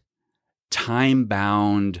short,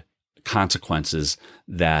 time-bound consequences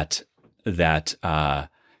that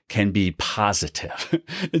can be positive.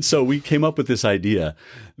 And so we came up with this idea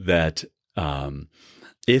that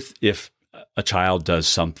if a child does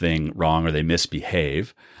something wrong or they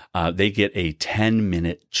misbehave, they get a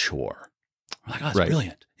 10-minute chore. We're like, oh, that's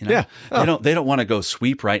brilliant. Yeah. They don't want to go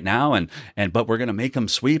sweep right now, but we're going to make them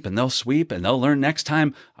sweep, and they'll learn next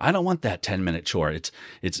time. I don't want that 10-minute chore.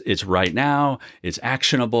 It's right now. It's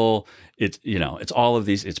actionable. It's all of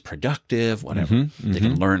these. It's productive. Whatever. They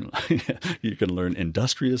can learn. You can learn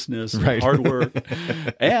industriousness, and hard work,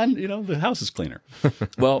 and the house is cleaner.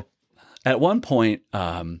 Well, at one point,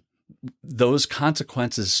 those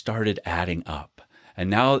consequences started adding up. And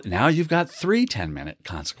now you've got 3 10-minute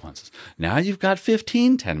consequences. Now you've got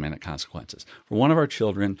 15 10-minute consequences. For one of our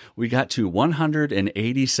children, we got to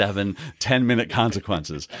 187 10-minute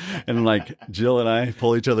consequences. And like Jill and I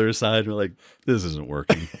pull each other aside. We're like, this isn't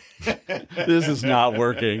working. This is not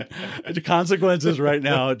working. The consequences right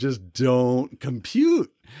now just don't compute.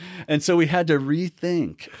 And so we had to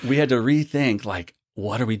rethink. Like,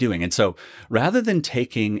 what are we doing? And so rather than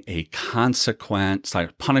taking a punishment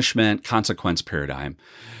consequence paradigm,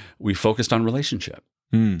 we focused on relationship.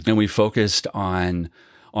 And we focused on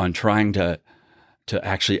trying to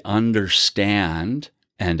actually understand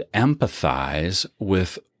and empathize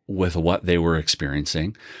with what they were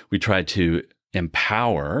experiencing. We tried to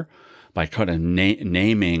empower by kind of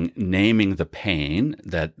naming the pain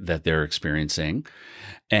that they're experiencing,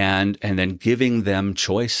 and then giving them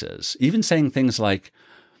choices, even saying things like,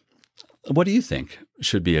 what do you think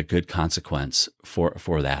should be a good consequence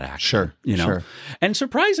for that action? Sure. Sure. And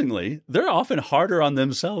surprisingly, they're often harder on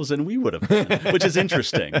themselves than we would have been, which is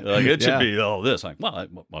interesting. Like, it should be this. Like, well,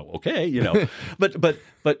 okay, but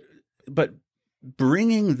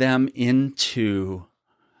bringing them into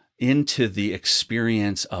the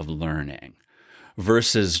experience of learning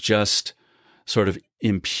versus just sort of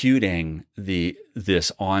imputing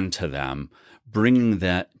this onto them, bringing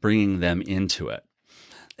them into it.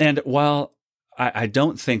 And while I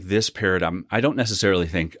don't think this paradigm, I don't necessarily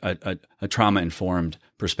think a trauma-informed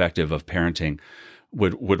perspective of parenting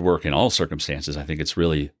would work in all circumstances. I think it's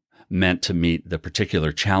really meant to meet the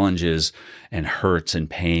particular challenges and hurts and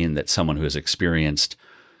pain that someone who has experienced,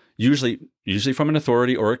 usually from an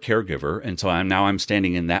authority or a caregiver. And so I'm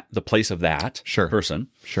standing in the place of that person.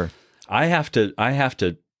 Sure. I have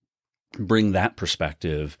to bring that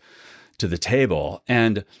perspective to the table.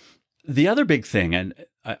 And the other big thing, and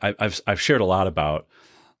I've shared a lot about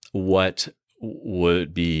what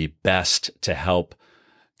would be best to help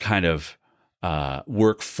kind of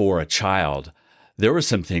work for a child. There were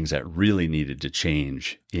some things that really needed to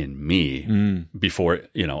change in me before,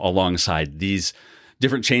 alongside these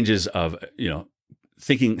different changes of,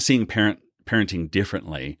 seeing parenting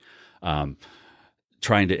differently,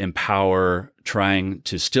 trying to empower, trying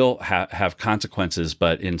to still have consequences,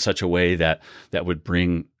 but in such a way that would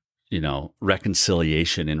bring,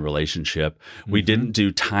 reconciliation in relationship. We didn't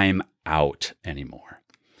do time out anymore.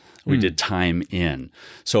 We did time in.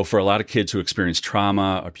 So for a lot of kids who experience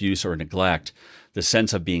trauma, abuse, or neglect, the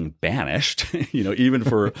sense of being banished, even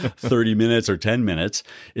for 30 minutes or 10 minutes,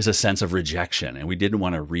 is a sense of rejection. And we didn't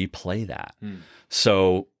want to replay that.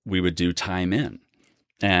 So we would do time in.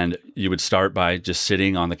 And you would start by just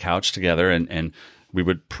sitting on the couch together, and we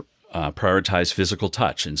would prioritize physical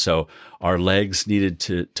touch. And so our legs needed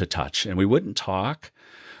to touch. And we wouldn't talk,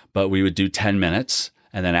 but we would do 10 minutes.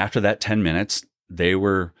 And then after that 10 minutes, they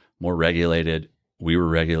were more regulated. We were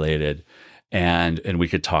regulated. And we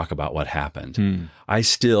could talk about what happened. I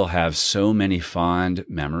still have so many fond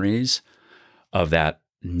memories of that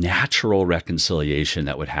natural reconciliation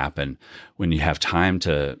that would happen when you have time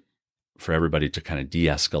for everybody to kind of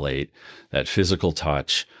de-escalate, that physical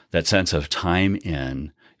touch, that sense of time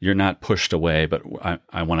in. You're not pushed away, but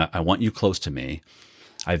I want you close to me.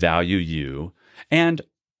 I value you, and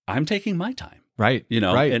I'm taking my time. Right.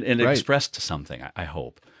 And expressed something, I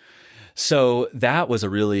hope. So that was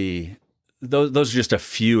those are just a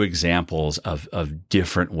few examples of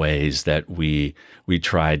different ways that we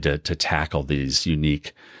tried to tackle these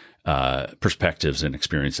unique perspectives and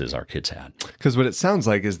experiences our kids had. Because what it sounds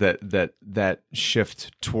like is that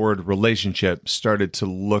shift toward relationship started to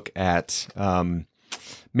look at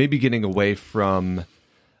maybe getting away from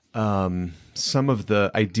some of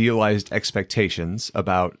the idealized expectations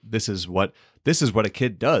about this is what a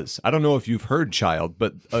kid does. I don't know if you've heard, child,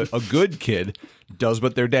 but a good kid does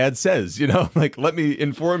what their dad says. Like, let me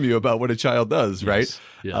inform you about what a child does, right?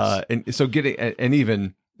 Yes. And so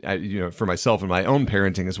even for myself and my own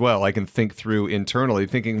parenting as well, I can think through internally,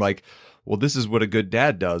 thinking like, well, this is what a good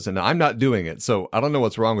dad does, and I'm not doing it, so I don't know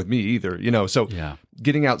what's wrong with me either. So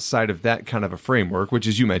getting outside of that kind of a framework, which,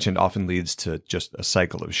 as you mentioned, often leads to just a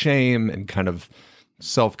cycle of shame and kind of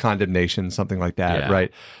self-condemnation, something like that,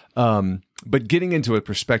 right? But getting into a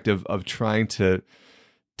perspective of trying to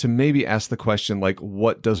maybe ask the question, like,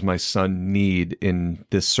 what does my son need in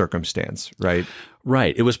this circumstance, right?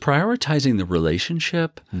 Right. It was prioritizing the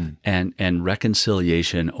relationship and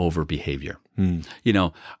reconciliation over behavior.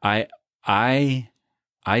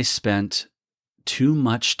 I spent too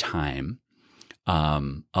much time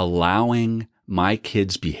allowing my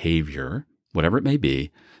kids' behavior, whatever it may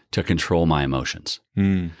be, to control my emotions.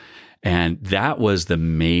 And that was the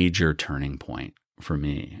major turning point for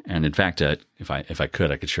me. And in fact, if I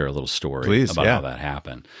could share a little story about how that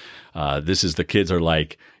happened. The kids are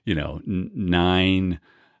like,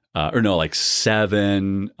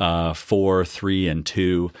 7, 4, 3, and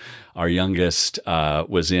 2. Our youngest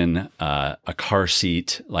was in a car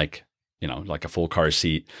seat, like a full car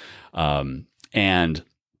seat. And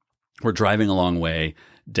we're driving a long way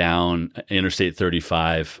down Interstate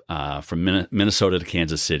 35 from Minnesota to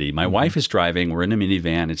Kansas City. My wife is driving. We're in a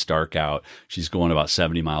minivan. It's dark out. She's going about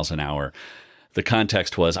 70 miles an hour. The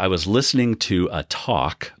context was I was listening to a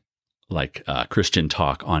talk, like a Christian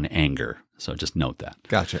talk on anger. So just note that.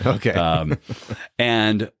 Gotcha. Okay.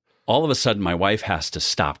 And all of a sudden, my wife has to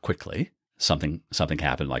stop quickly. Something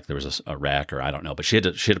happened, like there was a wreck, or I don't know, but she had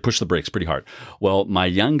to push the brakes pretty hard. Well, my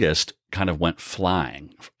youngest kind of went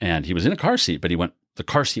flying, and he was in a car seat, but the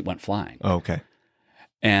car seat went flying. Oh, okay.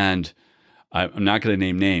 And I'm not going to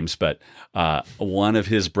name names, but one of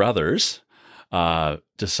his brothers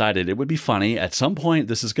decided it would be funny. At some point,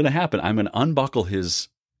 this is going to happen. I'm going to unbuckle his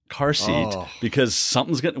car seat because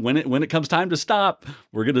something's going to, when it comes time to stop,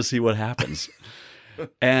 we're going to see what happens.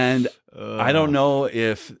 And I don't know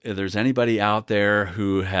if there's anybody out there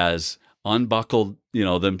who has unbuckled,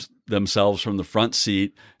 themselves from the front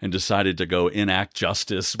seat and decided to go enact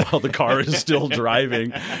justice while the car is still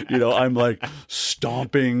driving. I'm like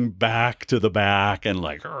stomping back to the back and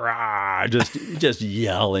like, rah, just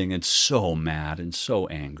yelling and so mad and so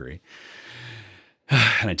angry.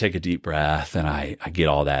 And I take a deep breath and I get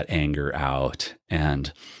all that anger out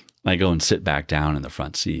and I go and sit back down in the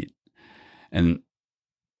front seat. And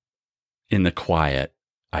in the quiet,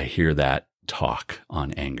 I hear that talk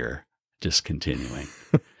on anger just continuing.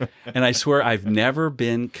 And I swear I've never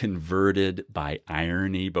been converted by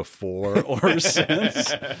irony before or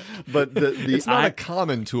since. But it's not a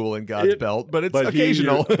common tool in God's belt, but it's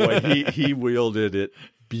occasional. He wielded it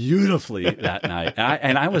beautifully that night.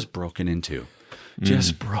 And I was broken into,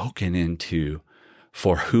 just broken into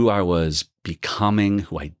for who I was becoming,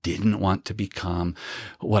 who I didn't want to become,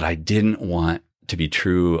 what I didn't want to be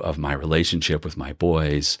true of my relationship with my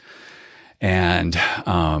boys. And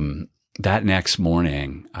that next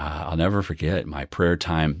morning, I'll never forget my prayer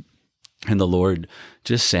time and the Lord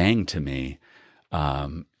just saying to me,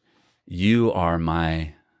 you are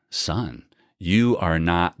my son. You are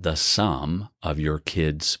not the sum of your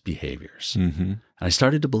kids' behaviors. Mm-hmm. And I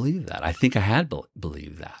started to believe that. I think I had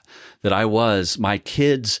believed that my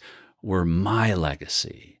kids were my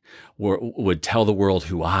legacy, would tell the world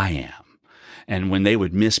who I am. And when they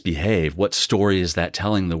would misbehave, what story is that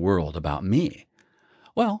telling the world about me?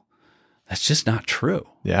 Well, that's just not true.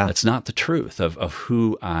 Yeah. That's not the truth of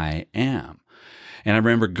who I am. And I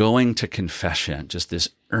remember going to confession, just this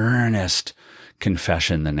earnest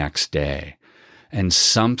confession the next day. And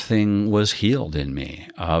something was healed in me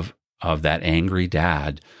of that angry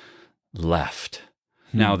dad left.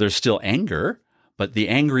 Now, there's still anger, but the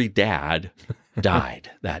angry dad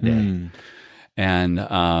died that day. And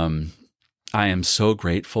I am so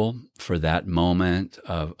grateful for that moment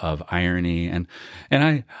of irony. And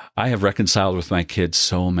I have reconciled with my kids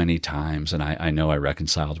so many times, and I know I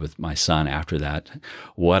reconciled with my son after that.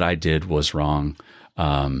 What I did was wrong.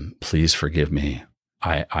 Please forgive me.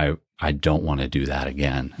 I don't want to do that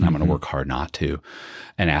again. And I'm going to work hard not to.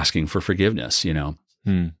 And asking for forgiveness,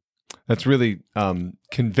 That's really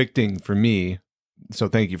convicting for me. So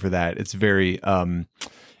thank you for that. It's very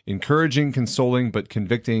encouraging, consoling, but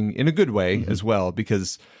convicting in a good way as well,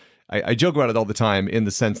 because I joke about it all the time in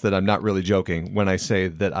the sense that I'm not really joking when I say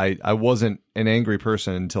that I wasn't an angry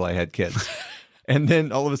person until I had kids. And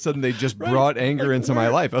then all of a sudden they just brought anger into my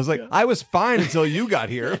life. I was like, I was fine until you got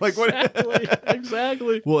here. Like what?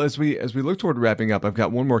 Exactly. Well, as we look toward wrapping up, I've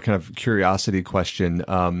got one more kind of curiosity question,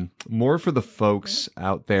 more for the folks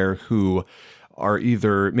out there who are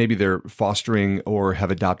either maybe they're fostering or have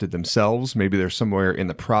adopted themselves. Maybe they're somewhere in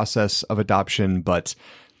the process of adoption, but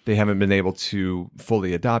they haven't been able to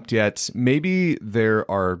fully adopt yet. Maybe there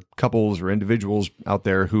are couples or individuals out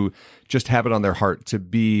there who just have it on their heart to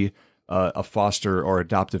be a foster or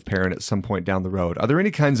adoptive parent at some point down the road. Are there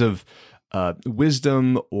any kinds of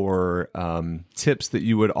wisdom or tips that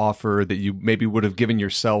you would offer that you maybe would have given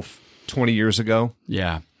yourself 20 years ago?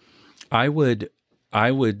 Yeah, I would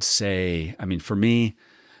say, I mean, for me,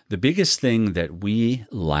 the biggest thing that we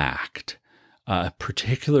lacked,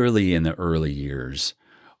 particularly in the early years,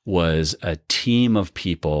 was a team of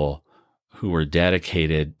people who were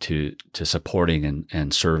dedicated to supporting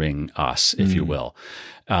and serving us, if you will.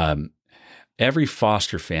 Every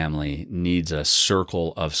foster family needs a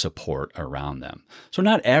circle of support around them. So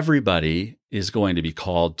not everybody is going to be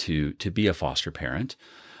called to be a foster parent.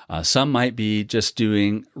 Some might be just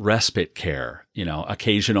doing respite care,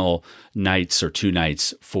 occasional nights or 2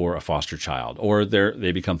 nights for a foster child, or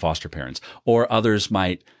they become foster parents. Or others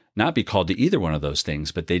might not be called to either one of those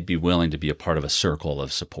things, but they'd be willing to be a part of a circle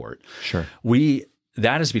of support. Sure.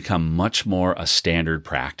 That has become much more a standard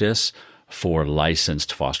practice for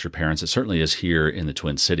licensed foster parents. It certainly is here in the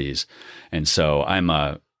Twin Cities. And so I'm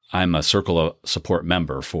a circle of support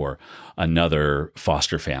member for another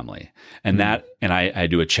foster family. And I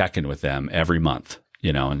do a check-in with them every month,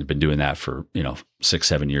 and I've been doing that for,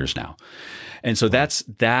 6-7 years now. And so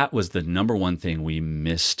that was the number one thing we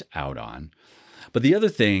missed out on. But the other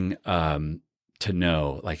thing to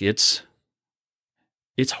know, like it's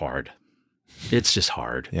hard. It's just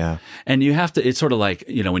hard. Yeah. And you have to, it's sort of like,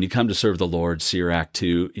 when you come to serve the Lord, Sirach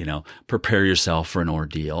 2, prepare yourself for an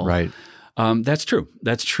ordeal. Right. That's true.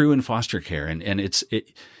 That's true in foster care. And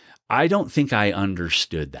I don't think I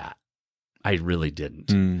understood that. I really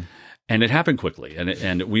didn't. And it happened quickly.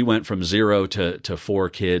 And we went from 0 to 4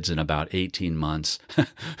 kids in about 18 months.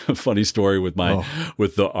 Funny story with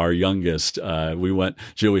our youngest.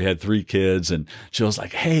 Julie had 3 kids, and Jill was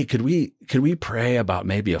like, "Hey, could we pray about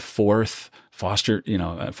maybe a fourth foster,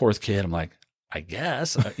 a 4th kid?" I'm like, I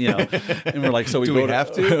guess, and we're like, so we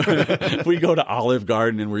have to? We go to Olive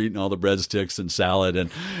Garden and we're eating all the breadsticks and salad and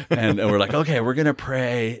we're like, okay, we're going to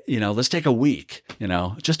pray, let's take a week,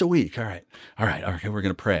 just a week. All right. Okay. We're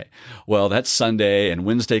going to pray. Well, that's Sunday, and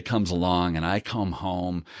Wednesday comes along, and I come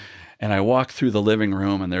home and I walk through the living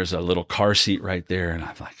room, and there's a little car seat right there. And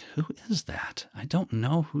I'm like, who is that? I don't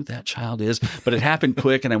know who that child is, but it happened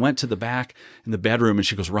quick. And I went to the back in the bedroom, and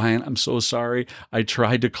she goes, "Ryan, I'm so sorry. I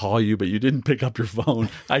tried to call you, but you didn't pick up your phone.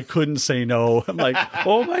 I couldn't say no." I'm like,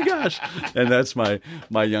 oh my gosh. And that's my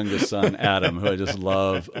youngest son, Adam, who I just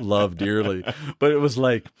love dearly. But it was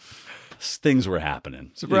like, things were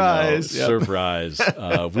happening. Surprise. Surprise.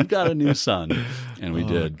 We've got a new son, and we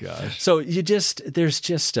did. Gosh. So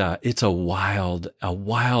it's a wild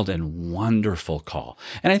and wonderful call.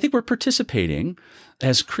 And I think we're participating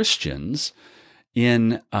as Christians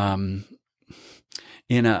in a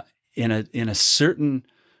certain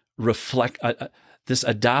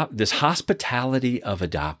this hospitality of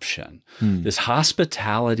adoption, this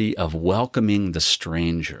hospitality of welcoming the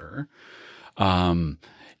stranger,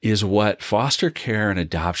 is what foster care and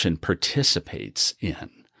adoption participates in.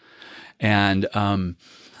 And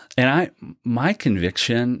my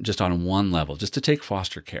conviction, just on one level, just to take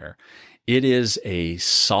foster care, it is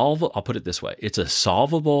I'll put it this way, it's a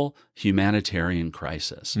solvable humanitarian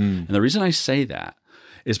crisis. And the reason I say that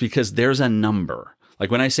is because there's a number. Like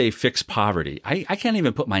when I say fix poverty, I can't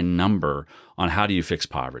even put my number on how do you fix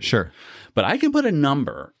poverty. Sure. But I can put a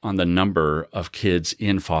number on the number of kids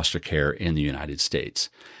in foster care in the United States.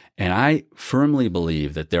 And I firmly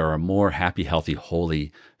believe that there are more happy, healthy,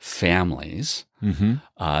 holy families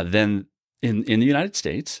than in the United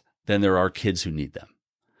States than there are kids who need them.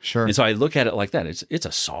 Sure. And so I look at it like that. It's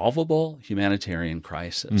a solvable humanitarian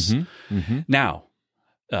crisis. Now,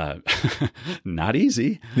 not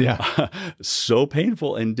easy. Yeah. So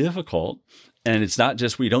painful and difficult. And it's not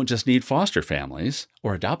just, we don't just need foster families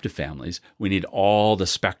or adoptive families. We need all the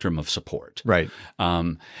spectrum of support. Right.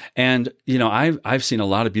 And, I've seen a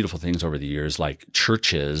lot of beautiful things over the years, like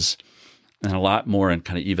churches, and a lot more in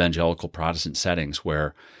kind of evangelical Protestant settings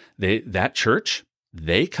where that church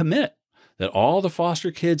commit that all the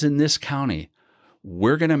foster kids in this county,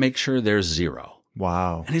 we're going to make sure there's 0.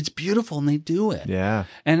 Wow. And it's beautiful, and they do it. Yeah.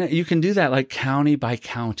 And you can do that like county by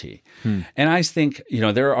county. And I think,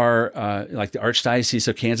 there are, like the Archdiocese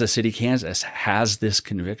of Kansas City, Kansas has this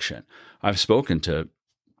conviction. I've spoken to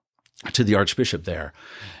the Archbishop there,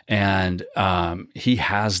 and he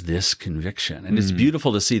has this conviction. And it's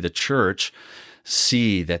beautiful to see the church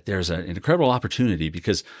see that there's an incredible opportunity,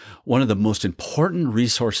 because one of the most important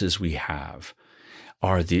resources we have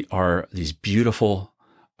are these beautiful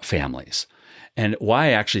families. And why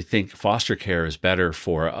I actually think foster care is better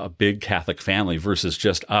for a big Catholic family versus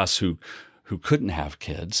just us who couldn't have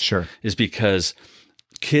kids, Sure, is because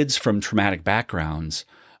kids from traumatic backgrounds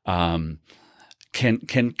can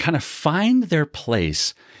kind of find their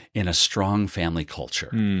place in a strong family culture.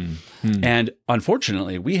 And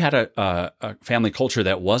unfortunately, we had a family culture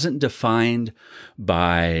that wasn't defined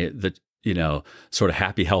by the sort of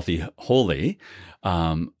happy, healthy, holy.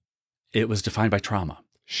 It was defined by trauma.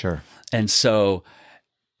 sure. And so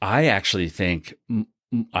I actually think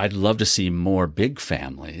I'd love to see more big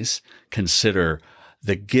families consider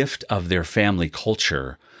the gift of their family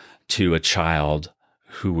culture to a child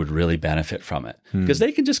who would really benefit from it. Because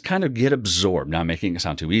they can just kind of get absorbed, not making it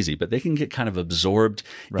sound too easy, but they can get kind of absorbed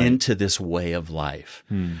into this way of life.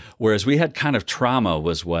 Whereas we had kind of trauma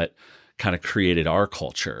was what kind of created our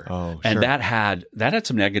culture. Oh, and sure. that had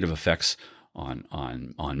some negative effects on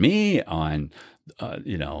me, on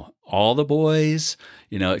all the boys.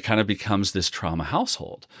 It kind of becomes this trauma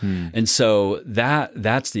household. And so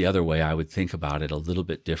that's the other way I would think about it a little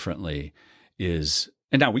bit differently is,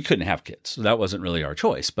 and now we couldn't have kids, so that wasn't really our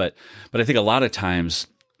choice. But I think a lot of times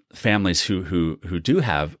families who do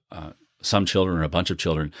have some children or a bunch of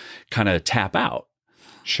children kind of tap out.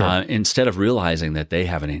 Sure. Instead of realizing that they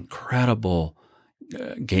have an incredible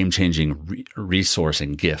game-changing resource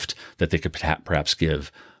and gift that they could perhaps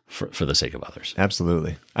give for the sake of others.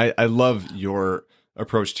 Absolutely. I love your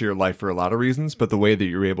approach to your life for a lot of reasons, but the way that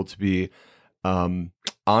you're able to be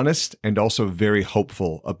honest and also very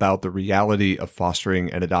hopeful about the reality of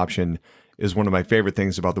fostering and adoption is one of my favorite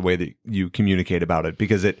things about the way that you communicate about it,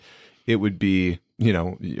 because it would be,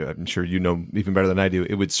 I'm sure even better than I do,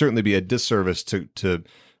 it would certainly be a disservice to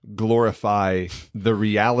glorify the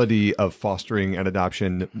reality of fostering and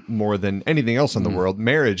adoption more than anything else in the world.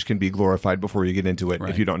 Marriage can be glorified before you get into it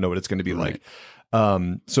if you don't know what it's going to be like.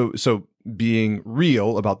 So being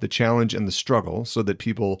real about the challenge and the struggle so that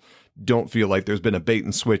people don't feel like there's been a bait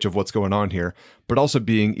and switch of what's going on here, but also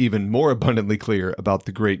being even more abundantly clear about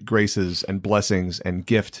the great graces and blessings and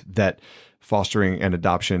gift that fostering and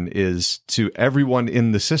adoption is to everyone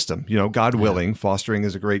in the system. God willing, fostering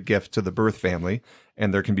is a great gift to the birth family,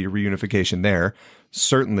 and there can be reunification there.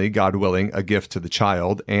 Certainly, God willing, a gift to the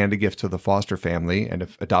child and a gift to the foster family. And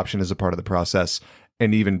if adoption is a part of the process,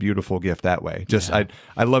 an even beautiful gift that way.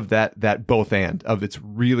 I love that both and of it's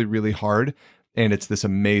really, really hard. And it's this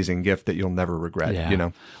amazing gift that you'll never regret,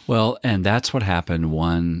 Well, and that's what happened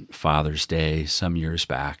one Father's Day some years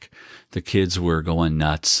back. The kids were going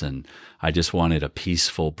nuts, and I just wanted a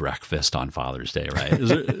peaceful breakfast on Father's Day, right?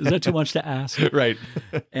 Is that too much to ask? Right.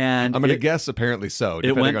 And I'm going to guess apparently so.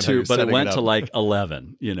 It went to like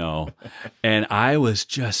 11, and I was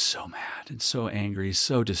just so mad and so angry,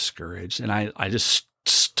 so discouraged. And I just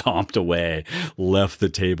stomped away, left the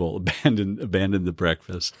table, abandoned the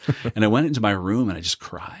breakfast. And I went into my room and I just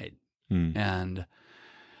cried. And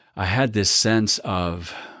I had this sense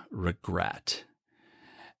of regret.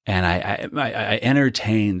 And I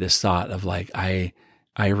entertained this thought of like, I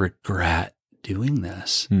regret doing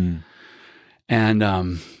this.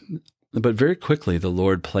 And, but very quickly the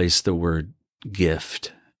Lord placed the word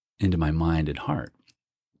gift into my mind and heart.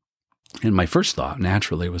 And my first thought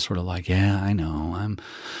naturally was sort of like, yeah, I know,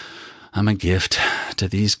 I'm a gift to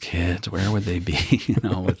these kids. Where would they be,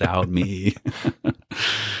 without me?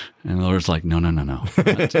 And the Lord's like, no.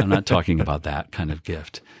 I'm not talking about that kind of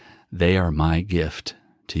gift. They are my gift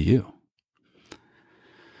to you.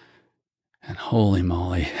 And holy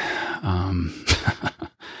moly,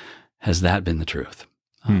 has that been the truth?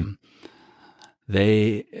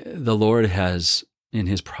 The Lord has, in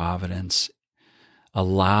his providence,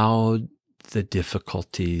 allowed the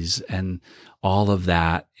difficulties and all of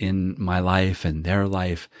that in my life and their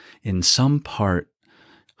life in some part,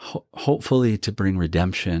 hopefully to bring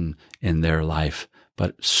redemption in their life,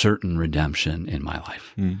 but certain redemption in my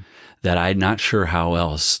life. That I'm not sure how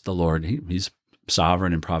else the Lord, he's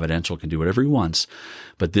sovereign and providential, can do whatever he wants,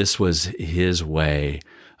 but this was his way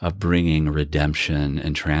of bringing redemption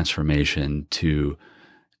and transformation to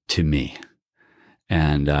me.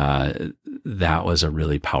 And that was a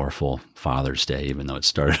really powerful Father's Day, even though it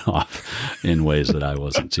started off in ways that I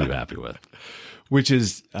wasn't too happy with. Which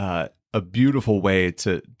is a beautiful way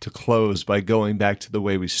to close by going back to the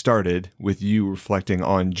way we started, with you reflecting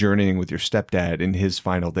on journeying with your stepdad in his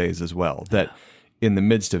final days as well. That in the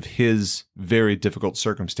midst of his very difficult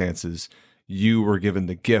circumstances, you were given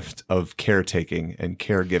the gift of caretaking and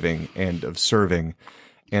caregiving and of serving,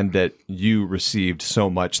 and that you received so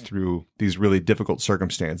much through these really difficult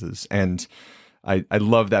circumstances. And I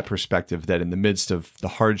love that perspective, that in the midst of the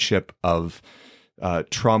hardship of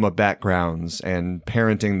trauma backgrounds and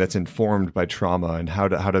parenting that's informed by trauma, and how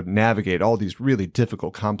to navigate all these really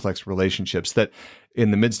difficult, complex relationships, that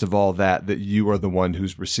in the midst of all that you are the one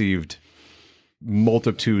who's received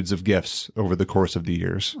multitudes of gifts over the course of the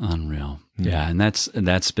years. Unreal. Yeah. And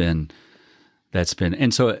that's been,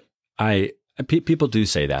 and so people do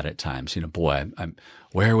say that at times, boy,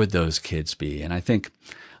 where would those kids be? And I think,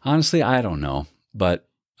 honestly, I don't know, but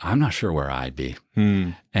I'm not sure where I'd be.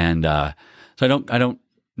 And, so I don't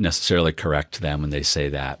necessarily correct them when they say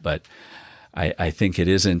that, but I think it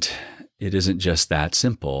isn't just that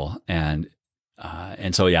simple. And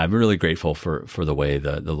so, yeah, I'm really grateful for the way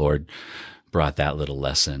the Lord brought that little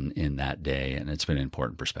lesson in that day, and it's been an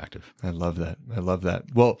important perspective. I love that.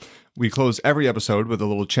 Well, we close every episode with a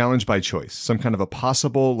little challenge by choice, some kind of a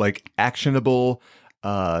possible, actionable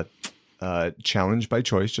challenge by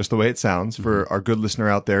choice, just the way it sounds, for our good listener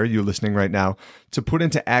out there, you listening right now, to put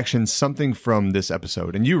into action something from this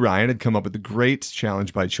episode. And you, Ryan, had come up with a great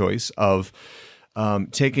challenge by choice of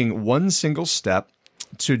taking one single step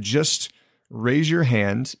to just raise your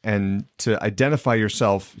hand and to identify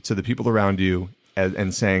yourself to the people around you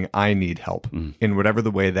and saying, I need help in whatever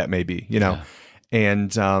the way that may be, Yeah.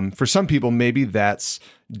 And for some people, maybe that's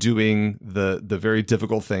doing the very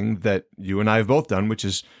difficult thing that you and I have both done, which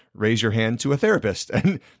is raise your hand to a therapist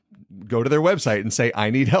and go to their website and say, I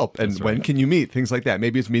need help. And when can you meet? Things like that.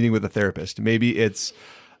 Maybe it's meeting with a therapist. Maybe it's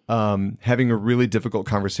having a really difficult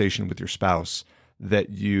conversation with your spouse that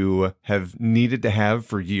you have needed to have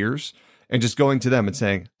for years, and just going to them and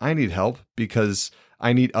saying, I need help because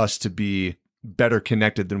I need us to be better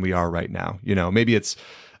connected than we are right now. Maybe it's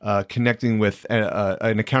connecting with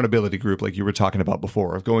an accountability group like you were talking about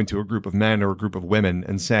before, of going to a group of men or a group of women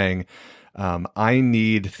and saying, I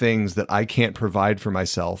need things that I can't provide for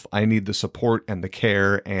myself. I need the support and the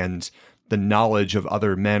care and the knowledge of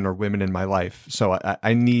other men or women in my life. So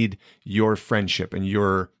I need your friendship and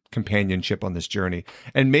your companionship on this journey.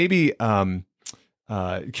 And maybe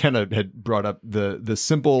Kenna had brought up the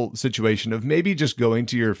simple situation of maybe just going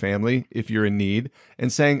to your family if you're in need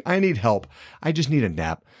and saying, I need help. I just need a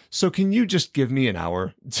nap. So can you just give me an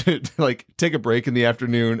hour to take a break in the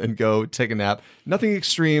afternoon and go take a nap? Nothing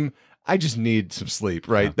extreme. I just need some sleep,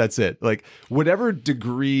 right? Yeah. That's it. Whatever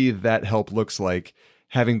degree that help looks like,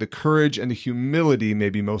 having the courage and the humility,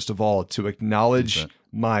 maybe most of all, to acknowledge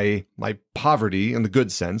my poverty in the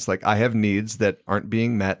good sense. I have needs that aren't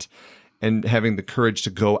being met, and having the courage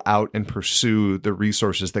to go out and pursue the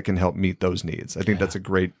resources that can help meet those needs. I think that's a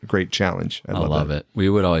great challenge. I love it. We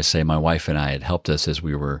would always say, my wife and I, it helped us as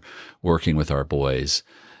we were working with our boys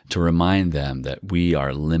to remind them that we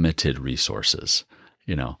are limited resources.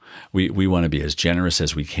 We want to be as generous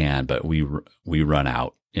as we can, but we run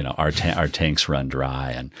out. Our tanks run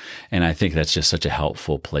dry, and I think that's just such a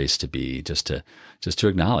helpful place to be, just to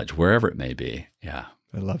acknowledge wherever it may be. Yeah.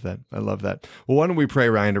 I love that. Well, why don't we pray,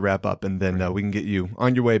 Ryan, to wrap up, and then we can get you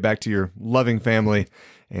on your way back to your loving family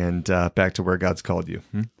and back to where God's called you.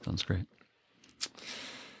 Sounds great.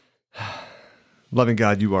 Loving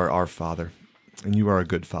God, you are our Father, and you are a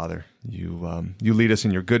good Father. You lead us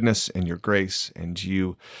in your goodness and your grace, and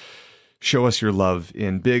you show us your love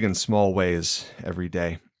in big and small ways every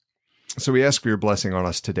day. So we ask for your blessing on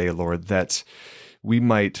us today, Lord, that we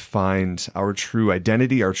might find our true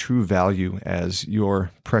identity, our true value as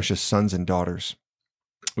your precious sons and daughters.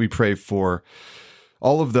 We pray for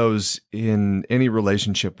all of those in any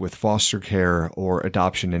relationship with foster care or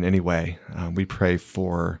adoption in any way. We pray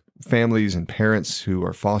for families and parents who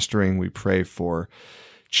are fostering. We pray for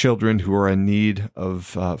children who are in need of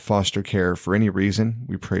foster care for any reason.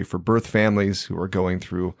 We pray for birth families who are going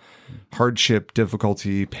through hardship,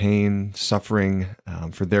 difficulty, pain, suffering,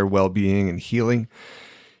 for their well-being and healing.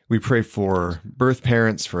 We pray for birth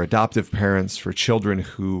parents, for adoptive parents, for children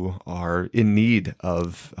who are in need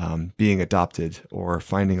of being adopted or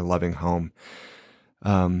finding a loving home.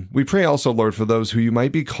 We pray also, Lord, for those who you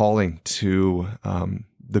might be calling to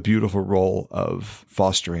the beautiful role of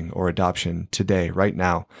fostering or adoption today, right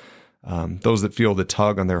now. Those that feel the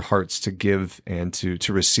tug on their hearts to give and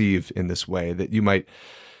to receive in this way, that you might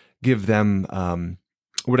give them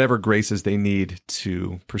whatever graces they need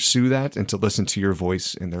to pursue that and to listen to your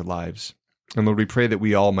voice in their lives. And Lord, we pray that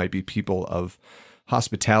we all might be people of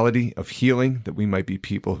hospitality, of healing, that we might be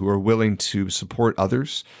people who are willing to support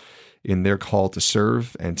others in their call to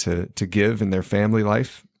serve and to give in their family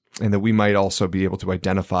life, and that we might also be able to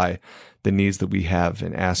identify the needs that we have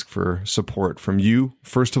and ask for support from you,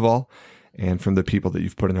 first of all, and from the people that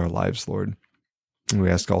you've put in our lives, Lord. And we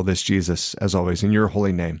ask all this, Jesus, as always, in your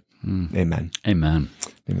holy name. Amen. Amen.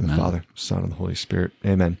 In the name of the Father, Son, and the Holy Spirit.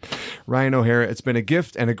 Amen. Ryan O'Hara, it's been a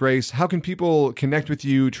gift and a grace. How can people connect with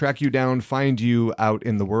you, track you down, find you out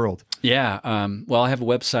in the world? Yeah. Well, I have a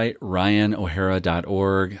website,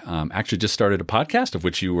 ryanohara.org. Actually just started a podcast of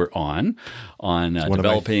which you were on one developing,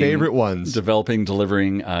 of my favorite ones.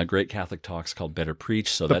 delivering great Catholic talks called Better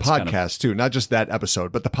Preach. So the that's podcast too, not just that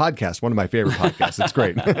episode, but the podcast, one of my favorite podcasts. It's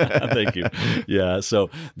great. Thank you. Yeah.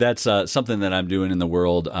 So that's something that I'm doing in the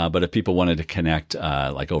world. But if people wanted to connect,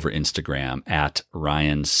 like over Instagram at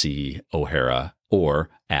Ryan C. O'Hara or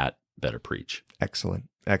at Better Preach. Excellent.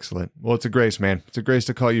 Excellent. Well, it's a grace, man. It's a grace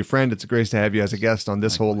to call you friend. It's a grace to have you as a guest on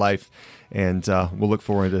This Whole Life. And we'll look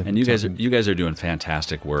forward to And you guys are doing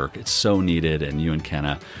fantastic work. It's so needed, and you and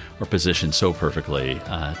Kenna are positioned so perfectly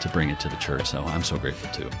to bring it to the church. So I'm so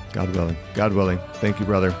grateful too. God willing. God willing. Thank you,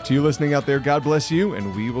 brother. To you listening out there, God bless you,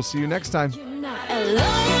 and we will see you next time.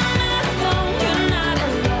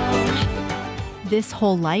 This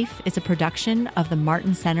Whole Life is a production of the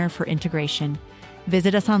Martin Center for Integration.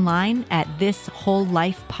 Visit us online at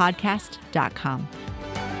thiswholelifepodcast.com.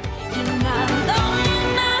 You're not alone,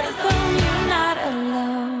 you're not alone, you're not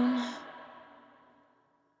alone.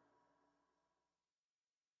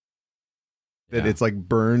 That it's like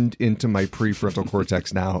burned into my prefrontal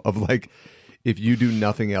cortex now of like, if you do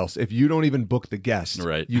nothing else, if you don't even book the guest,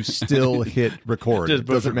 Right. you still hit record. Just It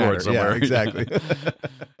doesn't book record matter. somewhere. Yeah, exactly. Yeah.